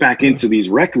get back into these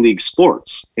rec league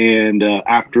sports, and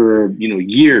after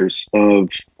years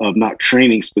of not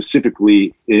training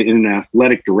specifically in an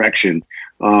athletic direction,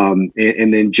 and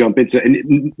then jump into.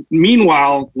 And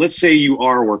meanwhile, let's say you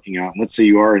are working out, and let's say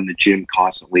you are in the gym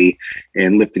constantly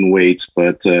and lifting weights,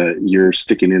 but you're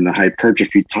sticking in the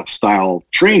hypertrophy style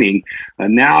training.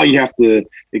 Now you have to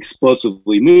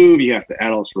explosively move. You have to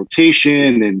add all this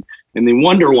rotation, and then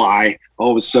wonder why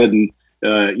all of a sudden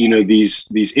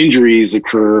these injuries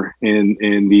occur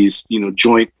and these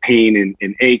joint pain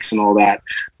and aches and all that.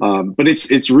 But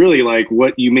it's really like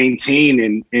what you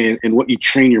maintain and what you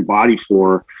train your body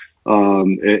for,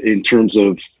 in terms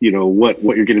of what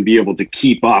you're going to be able to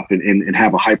keep up and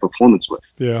have a high performance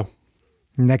with. Yeah.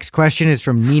 Next question is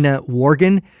from Nina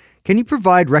Worgan. Can you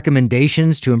provide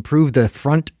recommendations to improve the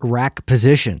front rack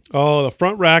position? Oh, the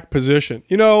front rack position.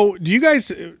 Do you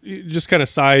guys just kind of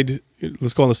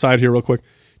let's go on the side here real quick.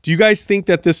 Do you guys think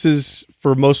that this is,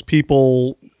 for most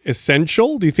people,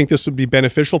 essential? Do you think this would be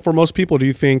beneficial for most people? Do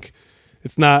you think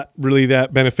it's not really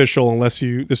that beneficial unless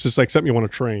this is like something you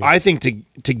want to train? I think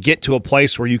to get to a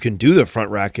place where you can do the front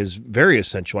rack is very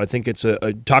essential. I think it's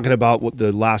talking about what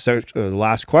the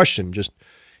last question, just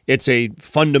it's a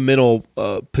fundamental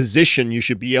position you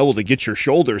should be able to get your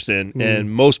shoulders in,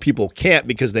 and most people can't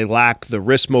because they lack the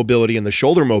wrist mobility and the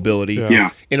shoulder mobility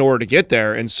in order to get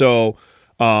there. And so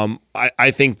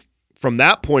I think from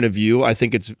that point of view, I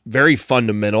think it's very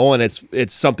fundamental, and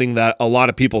it's something that a lot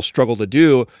of people struggle to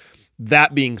do.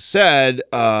 That being said,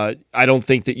 I don't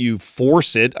think that you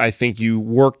force it. I think you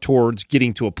work towards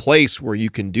getting to a place where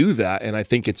you can do that. And I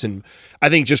think I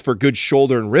think just for good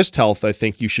shoulder and wrist health, I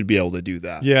think you should be able to do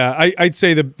that. Yeah, I'd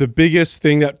say the biggest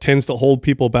thing that tends to hold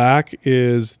people back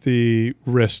is the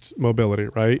wrist mobility,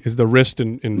 right? Is the wrist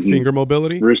and finger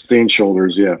mobility. Wrist and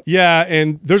shoulders, yeah. Yeah,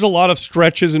 and there's a lot of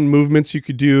stretches and movements you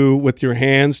could do with your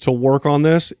hands to work on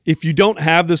this. If you don't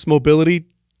have this mobility,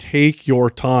 take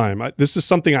your time. This is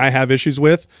something I have issues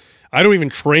with. I don't even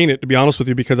train it, to be honest with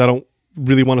you, because I don't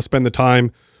really want to spend the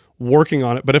time working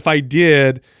on it. But if I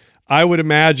did, I would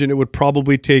imagine it would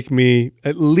probably take me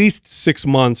at least 6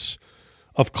 months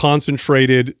of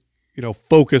concentrated,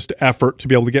 focused effort to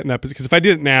be able to get in that position. Because if I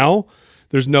did it now,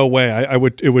 there's no way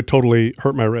it would totally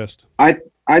hurt my wrist.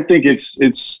 I think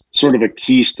it's sort of a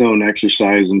keystone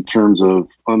exercise in terms of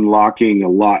unlocking a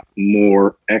lot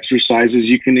more exercises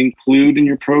you can include in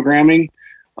your programming.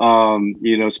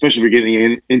 Especially if you're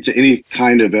getting into any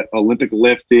kind of Olympic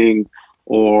lifting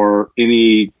or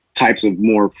any types of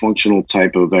more functional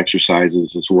type of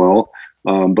exercises as well.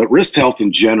 But wrist health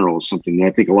in general is something that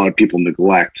I think a lot of people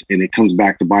neglect, and it comes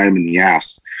back to bite them in the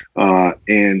ass.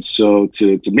 And so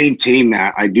to maintain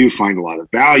that, I do find a lot of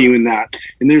value in that.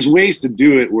 And there's ways to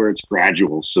do it where it's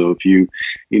gradual. So if you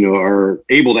are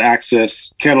able to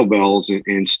access kettlebells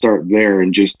and start there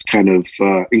and just kind of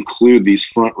include these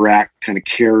front rack kind of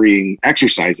carrying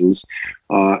exercises,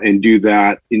 and do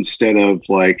that instead of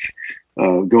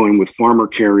going with farmer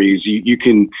carries, you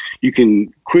can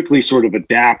quickly sort of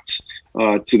adapt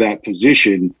to that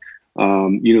position,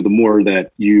 the more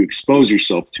that you expose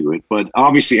yourself to it. But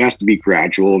obviously it has to be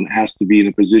gradual, and it has to be in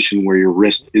a position where your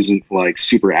wrist isn't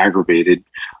super aggravated.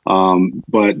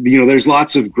 But there's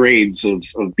lots of grades of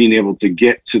being able to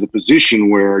get to the position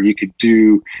where you could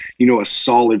do, a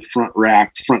solid front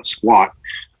rack, front squat,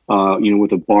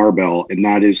 with a barbell, and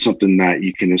that is something that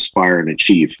you can aspire and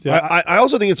achieve. Yeah, I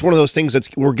also think it's one of those things it's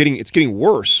getting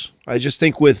worse. I just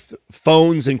think with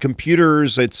phones and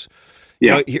computers,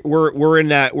 we're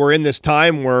in this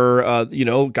time where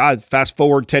God, fast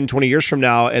forward 10, 20 years from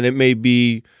now, and it may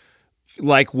be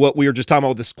like what we were just talking about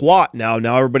with the squat. Now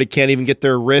everybody can't even get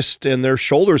their wrist and their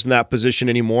shoulders in that position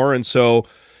anymore, and so.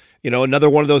 Another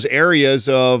one of those areas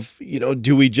of,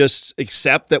 do we just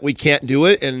accept that we can't do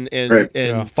it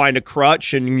and find a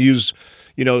crutch and use,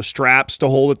 straps to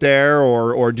hold it there,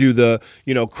 or do the,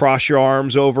 cross your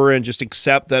arms over and just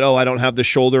accept that, I don't have the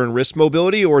shoulder and wrist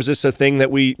mobility? Or is this a thing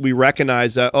that we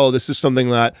recognize that, this is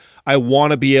something that I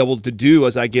want to be able to do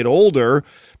as I get older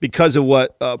because of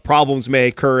what problems may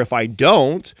occur if I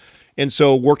don't? And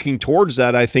so working towards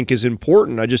that, I think, is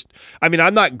important.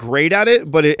 I'm not great at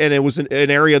it, but it was an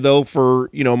area, though, for,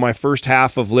 my first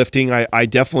half of lifting, I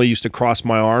definitely used to cross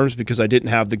my arms because I didn't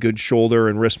have the good shoulder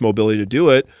and wrist mobility to do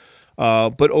it.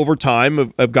 But over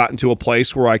time, I've gotten to a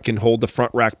place where I can hold the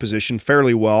front rack position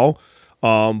fairly well.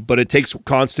 But it takes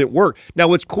constant work. Now,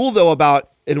 what's cool though about,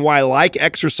 and why I like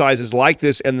exercises like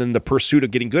this, and then the pursuit of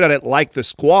getting good at it, like the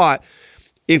squat,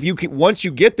 if you can, once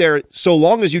you get there, so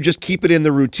long as you just keep it in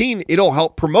the routine, it'll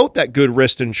help promote that good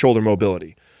wrist and shoulder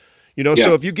mobility. You know,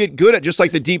 so if you get good at just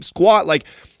like the deep squat, like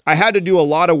I had to do a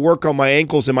lot of work on my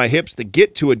ankles and my hips to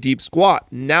get to a deep squat.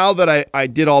 Now that I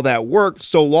did all that work,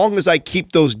 so long as I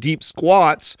keep those deep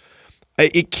squats,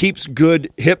 it keeps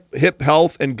good hip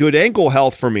health and good ankle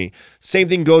health for me. Same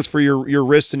thing goes for your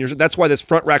wrists and your. That's why this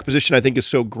front rack position I think is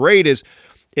so great. Is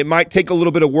it might take a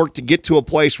little bit of work to get to a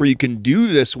place where you can do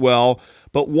this well,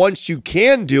 but once you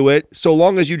can do it, so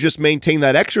long as you just maintain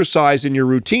that exercise in your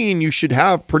routine, you should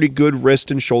have pretty good wrist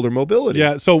and shoulder mobility.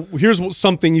 Yeah, so here's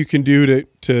something you can do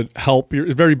to help.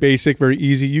 It's very basic, very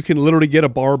easy. You can literally get a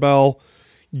barbell,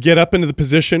 get up into the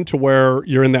position to where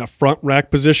you're in that front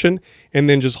rack position, and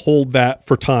then just hold that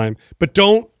for time. But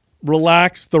don't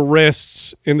relax the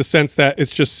wrists in the sense that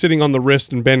it's just sitting on the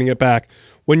wrist and bending it back.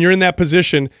 When you're in that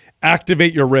position,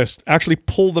 activate your wrist. Actually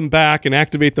pull them back and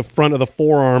activate the front of the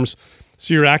forearms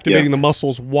so you're activating the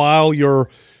muscles while you're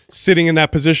sitting in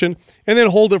that position. And then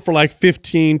hold it for like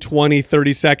 15, 20,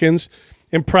 30 seconds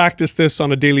and practice this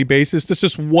on a daily basis. That's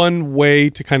just one way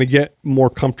to kind of get more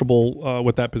comfortable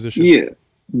with that position. Yeah,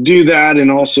 do that.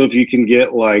 And also if you can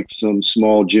get like some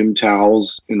small gym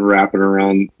towels and wrap it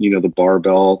around, you know, the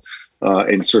barbell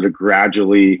and sort of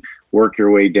gradually work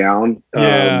your way down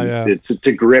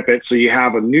to grip it. So you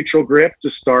have a neutral grip to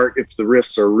start if the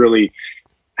wrists are really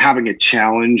having a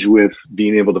challenge with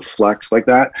being able to flex like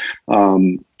that.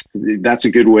 That's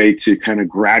a good way to kind of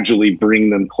gradually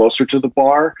bring them closer to the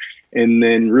bar and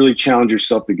then really challenge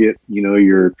yourself to get, you know,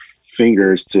 your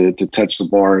fingers to touch the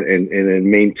bar and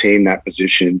then maintain that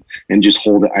position and just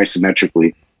hold it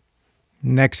isometrically.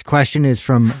 Next question is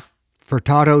from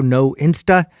Furtado No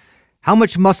Insta. How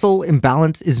much muscle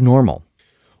imbalance is normal?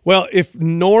 Well, if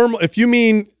you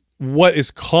mean what is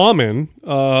common,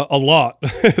 a lot.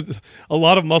 A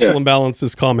lot of muscle imbalance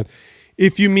is common.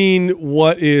 If you mean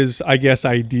what is, I guess,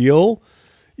 ideal,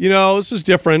 you know, this is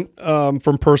different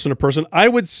from person to person. I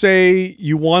would say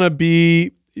you want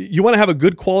to have a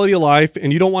good quality of life,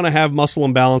 and you don't want to have muscle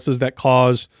imbalances that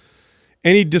cause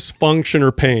any dysfunction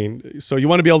or pain. So you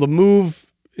want to be able to move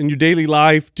in your daily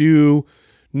life, do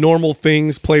normal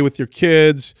things, play with your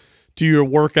kids, do your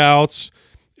workouts,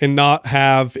 and not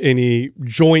have any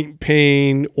joint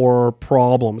pain or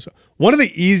problems. One of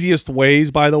the easiest ways,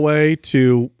 by the way,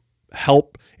 to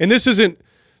help, and this isn't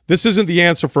the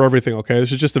answer for everything, okay?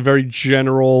 This is just a very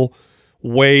general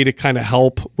way to kind of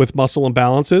help with muscle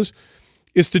imbalances,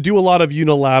 is to do a lot of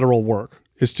unilateral work,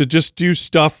 is to just do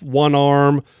stuff one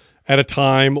arm at a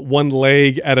time, one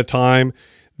leg at a time.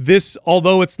 This,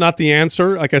 although it's not the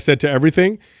answer, like I said, to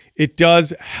everything, it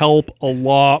does help a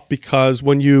lot because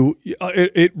when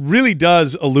it really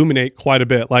does illuminate quite a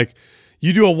bit. Like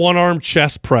you do a one-arm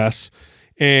chest press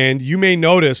and you may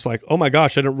notice like, oh my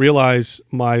gosh, I didn't realize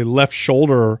my left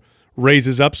shoulder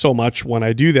raises up so much when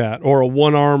I do that. Or a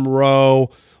one-arm row,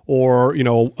 or,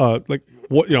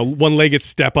 one-legged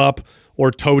step up, or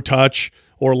toe touch,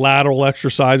 or lateral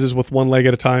exercises with one leg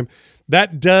at a time.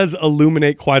 That does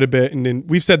illuminate quite a bit. And then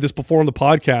we've said this before on the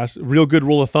podcast, a real good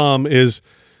rule of thumb is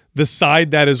the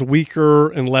side that is weaker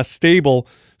and less stable,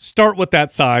 start with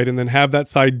that side and then have that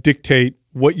side dictate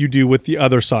what you do with the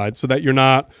other side so that you're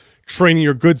not training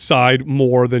your good side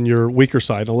more than your weaker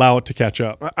side. Allow it to catch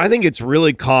up. I think it's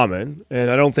really common,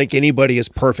 and I don't think anybody is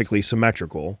perfectly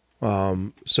symmetrical.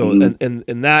 In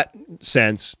that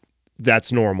sense,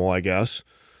 that's normal, I guess.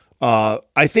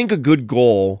 I think a good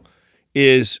goal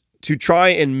is to try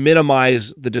and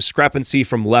minimize the discrepancy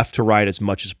from left to right as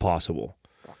much as possible.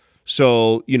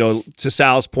 So, you know, to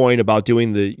Sal's point about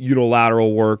doing the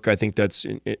unilateral work, I think that's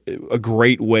a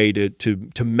great way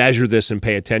to measure this and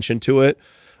pay attention to it.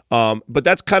 But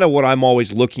that's kind of what I'm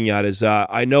always looking at is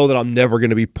I know that I'm never going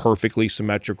to be perfectly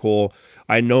symmetrical.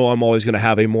 I know I'm always going to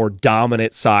have a more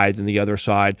dominant side than the other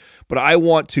side, but I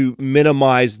want to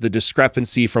minimize the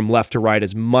discrepancy from left to right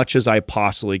as much as I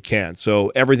possibly can.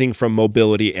 So everything from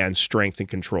mobility and strength and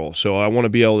control. So I want to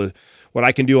be able to, what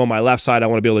I can do on my left side, I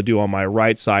want to be able to do on my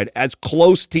right side as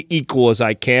close to equal as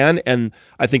I can. And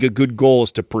I think a good goal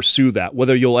is to pursue that.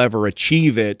 Whether you'll ever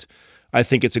achieve it, I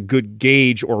think it's a good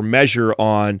gauge or measure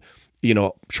on, you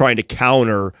know, trying to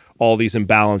counter all these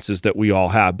imbalances that we all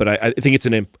have. But I think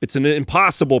it's an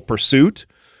impossible pursuit,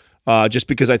 just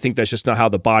because I think that's just not how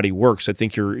the body works. I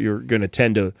think you're going to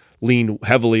tend to lean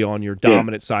heavily on your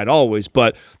dominant side always.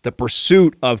 But the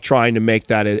pursuit of trying to make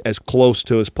that as close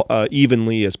to as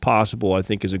evenly as possible, I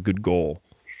think, is a good goal.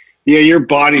 Yeah, your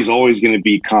body's always going to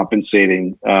be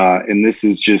compensating, and this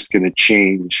is just going to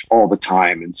change all the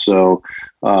time. And so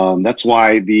that's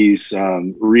why these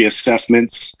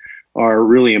reassessments are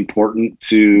really important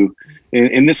to,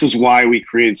 and this is why we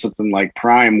created something like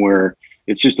Prime, where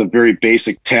it's just a very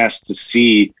basic test to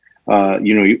see,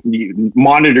 you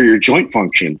monitor your joint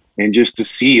function and just to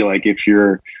see like if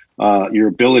your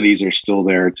abilities are still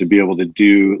there to be able to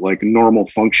do like normal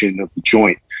function of the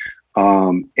joint.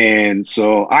 And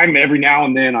so I'm every now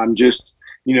and then I'm just,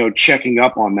 checking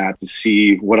up on that to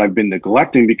see what I've been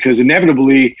neglecting, because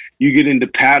inevitably you get into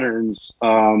patterns,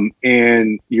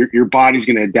 and your body's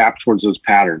going to adapt towards those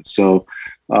patterns. So,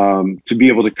 to be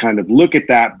able to kind of look at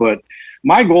that, but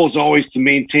my goal is always to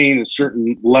maintain a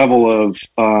certain level of,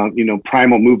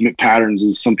 primal movement patterns,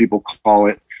 as some people call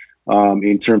it,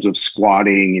 in terms of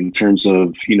squatting, in terms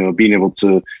of, being able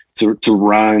to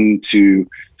run, to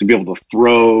be able to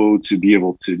throw, to be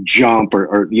able to jump,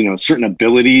 or certain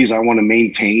abilities I want to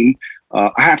maintain.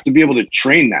 I have to be able to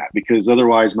train that, because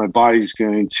otherwise my body's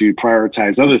going to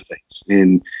prioritize other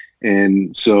things.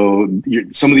 And so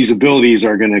some of these abilities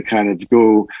are going to kind of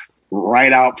go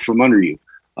right out from under you.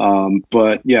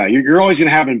 But yeah, you're always going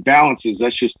to have imbalances.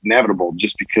 That's just inevitable,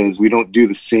 just because we don't do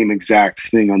the same exact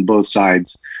thing on both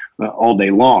sides all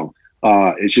day long.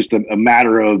 It's just a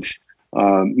matter of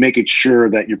making sure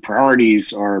that your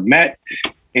priorities are met,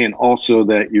 and also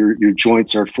that your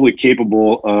joints are fully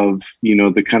capable of,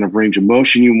 the kind of range of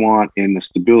motion you want and the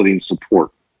stability and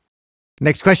support.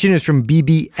 Next question is from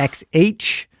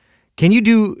BBXH. Can you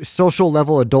do social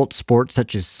level adult sports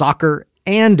such as soccer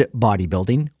and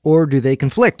bodybuilding, or do they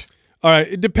conflict? All right.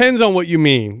 It depends on what you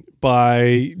mean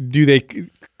by do they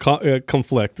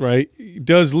conflict, right?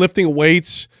 Does lifting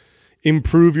weights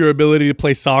improve your ability to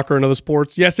play soccer and other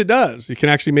sports? Yes, it does. It can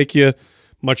actually make you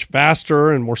much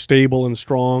faster and more stable and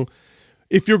strong.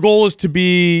 If your goal is to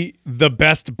be the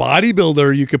best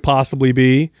bodybuilder you could possibly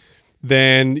be,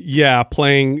 then yeah,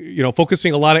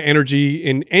 focusing a lot of energy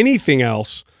in anything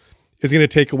else is going to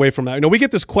take away from that. We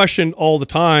get this question all the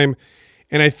time,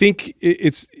 and I think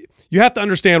you have to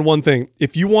understand one thing.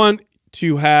 If you want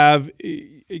to have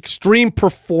extreme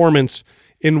performance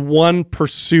in one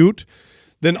pursuit,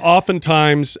 then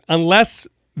oftentimes, unless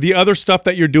the other stuff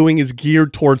that you're doing is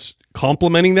geared towards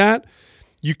complementing that,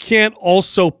 you can't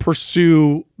also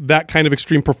pursue that kind of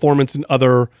extreme performance in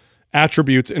other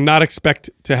attributes and not expect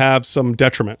to have some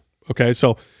detriment. Okay,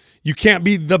 so you can't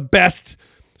be the best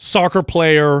soccer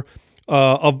player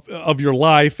of your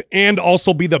life and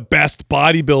also be the best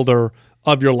bodybuilder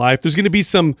of your life. There's going to be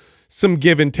some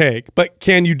give and take, but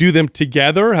can you do them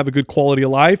together, have a good quality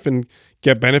of life, and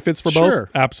get benefits for both?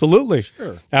 Absolutely.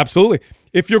 Sure. Absolutely.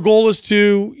 If your goal is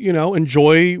to,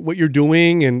 enjoy what you're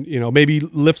doing and, maybe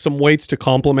lift some weights to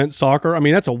complement soccer, I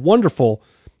mean, that's a wonderful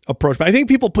approach. But I think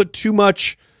people put too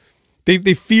much,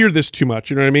 they fear this too much,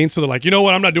 you know what I mean? So they're like, you know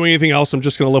what, I'm not doing anything else, I'm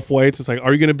just going to lift weights. It's like,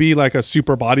 are you going to be like a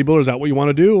super bodybuilder? Is that what you want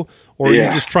to do? Or are you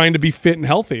just trying to be fit and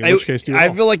healthy? In which case, do you I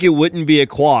feel like it wouldn't be a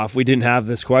Quah if we didn't have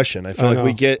this question. I feel like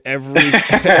we get every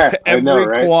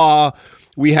Quah.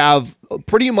 We have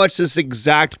pretty much this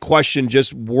exact question,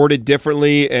 just worded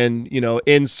differently, and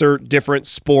insert different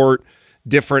sport,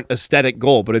 different aesthetic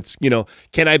goal. But it's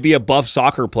can I be a buff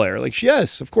soccer player? Like,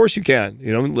 yes, of course you can.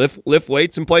 Lift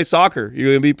weights and play soccer.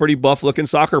 You're gonna be a pretty buff looking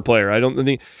soccer player. I don't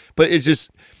think, but it's just,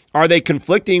 are they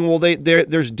conflicting? Well,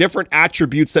 there's different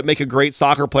attributes that make a great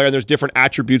soccer player, and there's different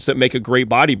attributes that make a great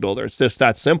bodybuilder. It's just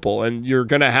that simple, and you're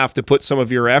gonna have to put some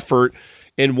of your effort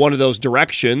in one of those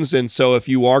directions. And so if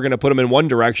you are going to put them in one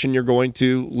direction, you're going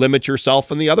to limit yourself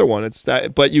in the other one. It's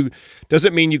that, but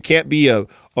doesn't mean you can't be a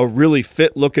really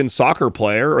fit looking soccer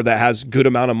player or that has good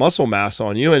amount of muscle mass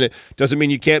on you. And it doesn't mean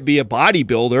you can't be a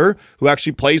bodybuilder who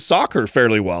actually plays soccer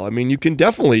fairly well. I mean, you can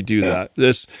definitely do that.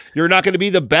 You're not going to be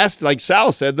the best, like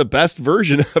Sal said, the best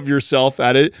version of yourself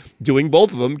at it, doing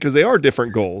both of them, because they are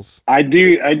different goals. I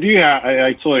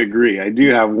totally agree. I do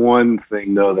have one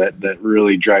thing though that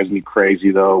really drives me crazy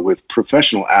though with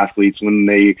professional athletes when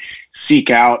they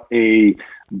seek out a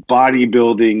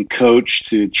bodybuilding coach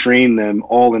to train them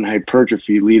all in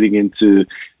hypertrophy leading into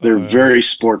their very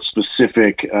sport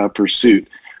specific pursuit.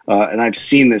 And I've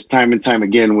seen this time and time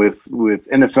again with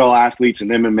NFL athletes and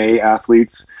MMA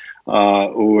athletes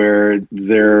where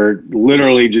they're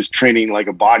literally just training like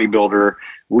a bodybuilder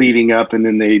leading up, and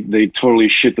then they totally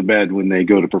shit the bed when they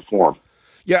go to perform.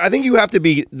 Yeah, I think you have to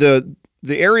be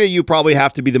the area you probably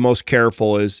have to be the most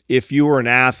careful is if you are an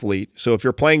athlete. So if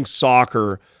you're playing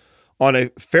soccer on a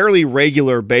fairly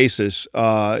regular basis,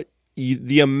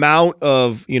 the amount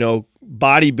of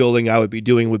bodybuilding I would be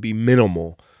doing would be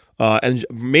minimal. and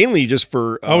mainly just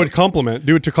for I would complement,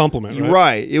 do it to complement, right?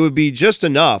 Right. It would be just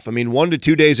enough. I mean, 1 to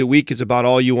 2 days a week is about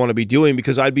all you want to be doing,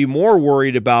 because I'd be more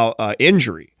worried about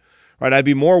injury, right? I'd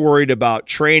be more worried about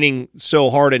training so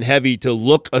hard and heavy to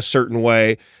look a certain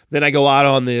way. Then I go out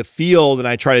on the field and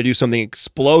I try to do something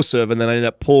explosive, and then I end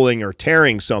up pulling or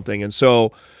tearing something. And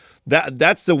so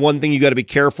that's the one thing you got to be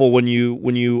careful when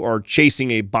you are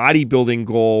chasing a bodybuilding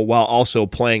goal while also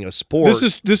playing a sport.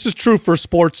 This is true for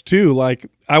sports too. Like,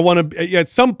 I want to, at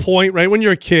some point, right, when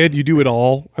you're a kid, you do it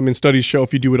all. I mean, studies show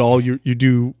if you do it all, you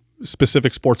do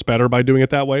specific sports better by doing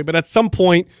it that way. But at some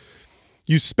point,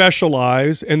 you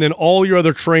specialize, and then all your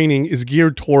other training is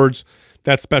geared towards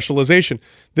that specialization.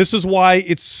 This is why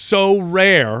it's so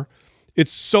rare.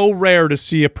 It's so rare to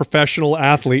see a professional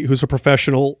athlete who's a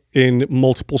professional in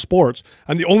multiple sports.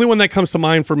 And the only one that comes to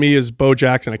mind for me is Bo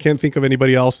Jackson. I can't think of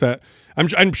anybody else that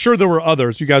I'm sure there were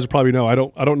others. You guys would probably know. I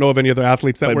don't know of any other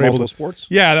athletes that Played were able to sports.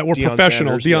 Yeah, that were Deion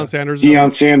professional. Sanders, Deion Sanders.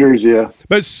 Deion Sanders, yeah.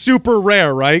 But super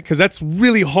rare, right? Because that's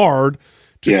really hard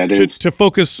to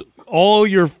focus all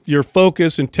your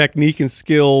focus and technique and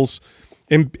skills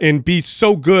and be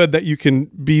so good that you can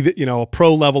be a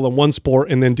pro level in one sport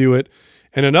and then do it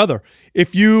in another.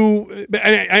 If you,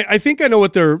 I think I know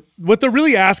what they're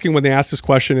really asking when they ask this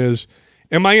question is,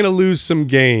 am I going to lose some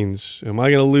gains? Am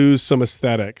I going to lose some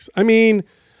aesthetics? I mean,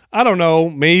 I don't know.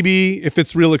 Maybe if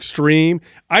it's real extreme.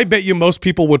 I bet you most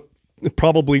people would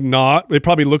probably not. They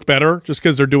probably look better just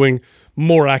because they're doing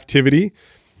more activity.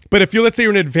 But if let's say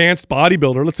you're an advanced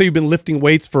bodybuilder, let's say you've been lifting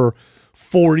weights for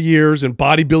 4 years and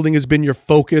bodybuilding has been your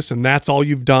focus and that's all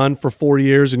you've done for 4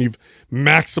 years and you've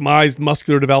maximized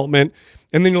muscular development,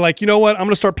 and then you're like, you know what, I'm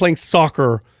going to start playing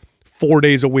soccer 4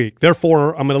 days a week.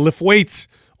 Therefore, I'm going to lift weights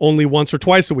only once or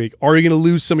twice a week. Are you going to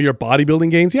lose some of your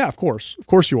bodybuilding gains? Yeah, of course. Of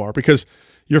course you are, because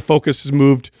your focus has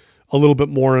moved a little bit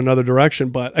more in another direction.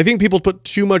 But I think people put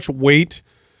too much weight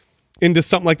into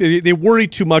something like that. They worry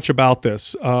too much about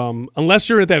this. Unless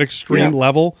you're at that extreme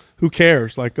level, who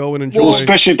cares? Like, go and enjoy. Well,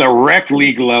 especially at the rec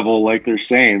league level, like they're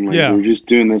saying, like we're just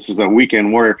doing this as a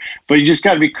weekend warrior. But you just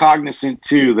got to be cognizant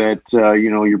too that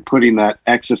you're putting that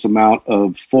excess amount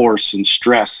of force and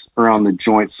stress around the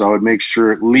joints. So I would make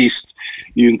sure at least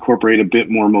you incorporate a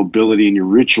bit more mobility in your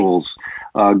rituals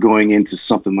going into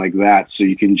something like that, so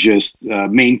you can just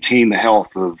maintain the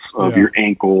health of your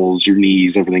ankles, your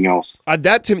knees, everything else.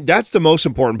 That's the most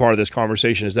important part of this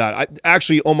conversation, is that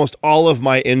actually almost all of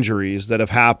my injuries that have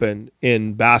happened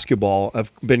in basketball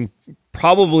have been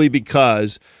probably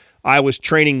because I was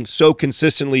training so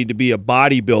consistently to be a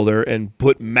bodybuilder and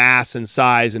put mass and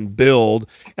size and build,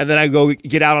 and then I go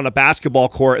get out on a basketball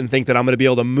court and think that I'm going to be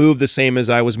able to move the same as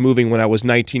I was moving when I was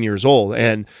 19 years old.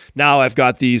 And now I've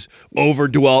got these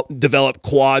overdeveloped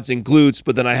quads and glutes,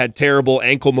 but then I had terrible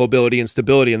ankle mobility and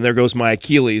stability, and there goes my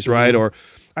Achilles, right? Or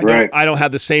I don't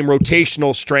have the same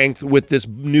rotational strength with this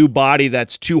new body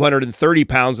that's 230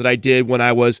 pounds that I did when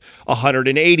I was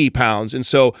 180 pounds. And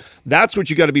so that's what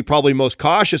you got to be probably most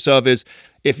cautious of, is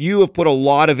if you have put a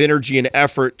lot of energy and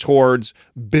effort towards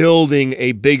building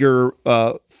a bigger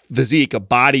physique, a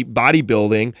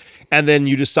bodybuilding, and then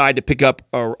you decide to pick up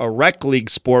a rec league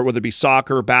sport, whether it be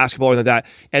soccer or basketball or like that,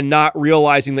 and not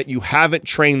realizing that you haven't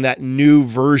trained that new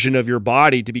version of your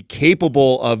body to be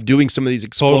capable of doing some of these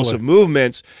explosive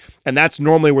movements. And that's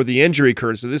normally where the injury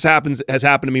occurs. So this has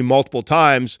happened to me multiple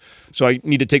times. So I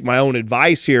need to take my own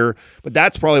advice here. But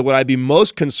that's probably what I'd be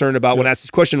most concerned about when I ask this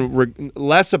question,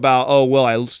 less about, oh, well,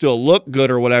 I still look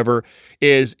good or whatever,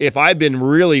 is if I've been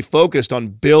really focused on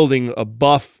building a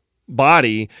buff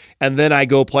body and then I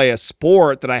go play a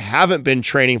sport that I haven't been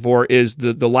training for, is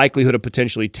the likelihood of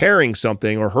potentially tearing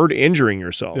something or injuring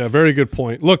yourself. Yeah, very good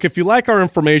point. Look, if you like our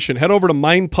information, head over to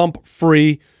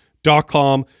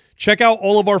mindpumpfree.com. Check out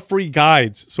all of our free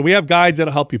guides. So we have guides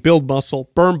that'll help you build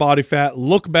muscle, burn body fat,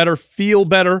 look better, feel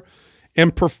better,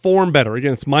 and perform better.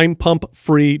 Again, it's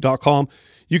mindpumpfree.com.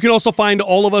 You can also find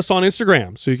all of us on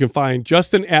Instagram. So you can find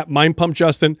Justin at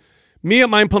mindpumpjustin, me at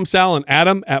mindpumpsal, and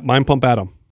Adam at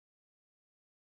mindpumpadam.